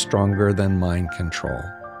is stronger than mind control.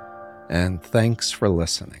 And thanks for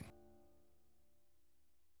listening.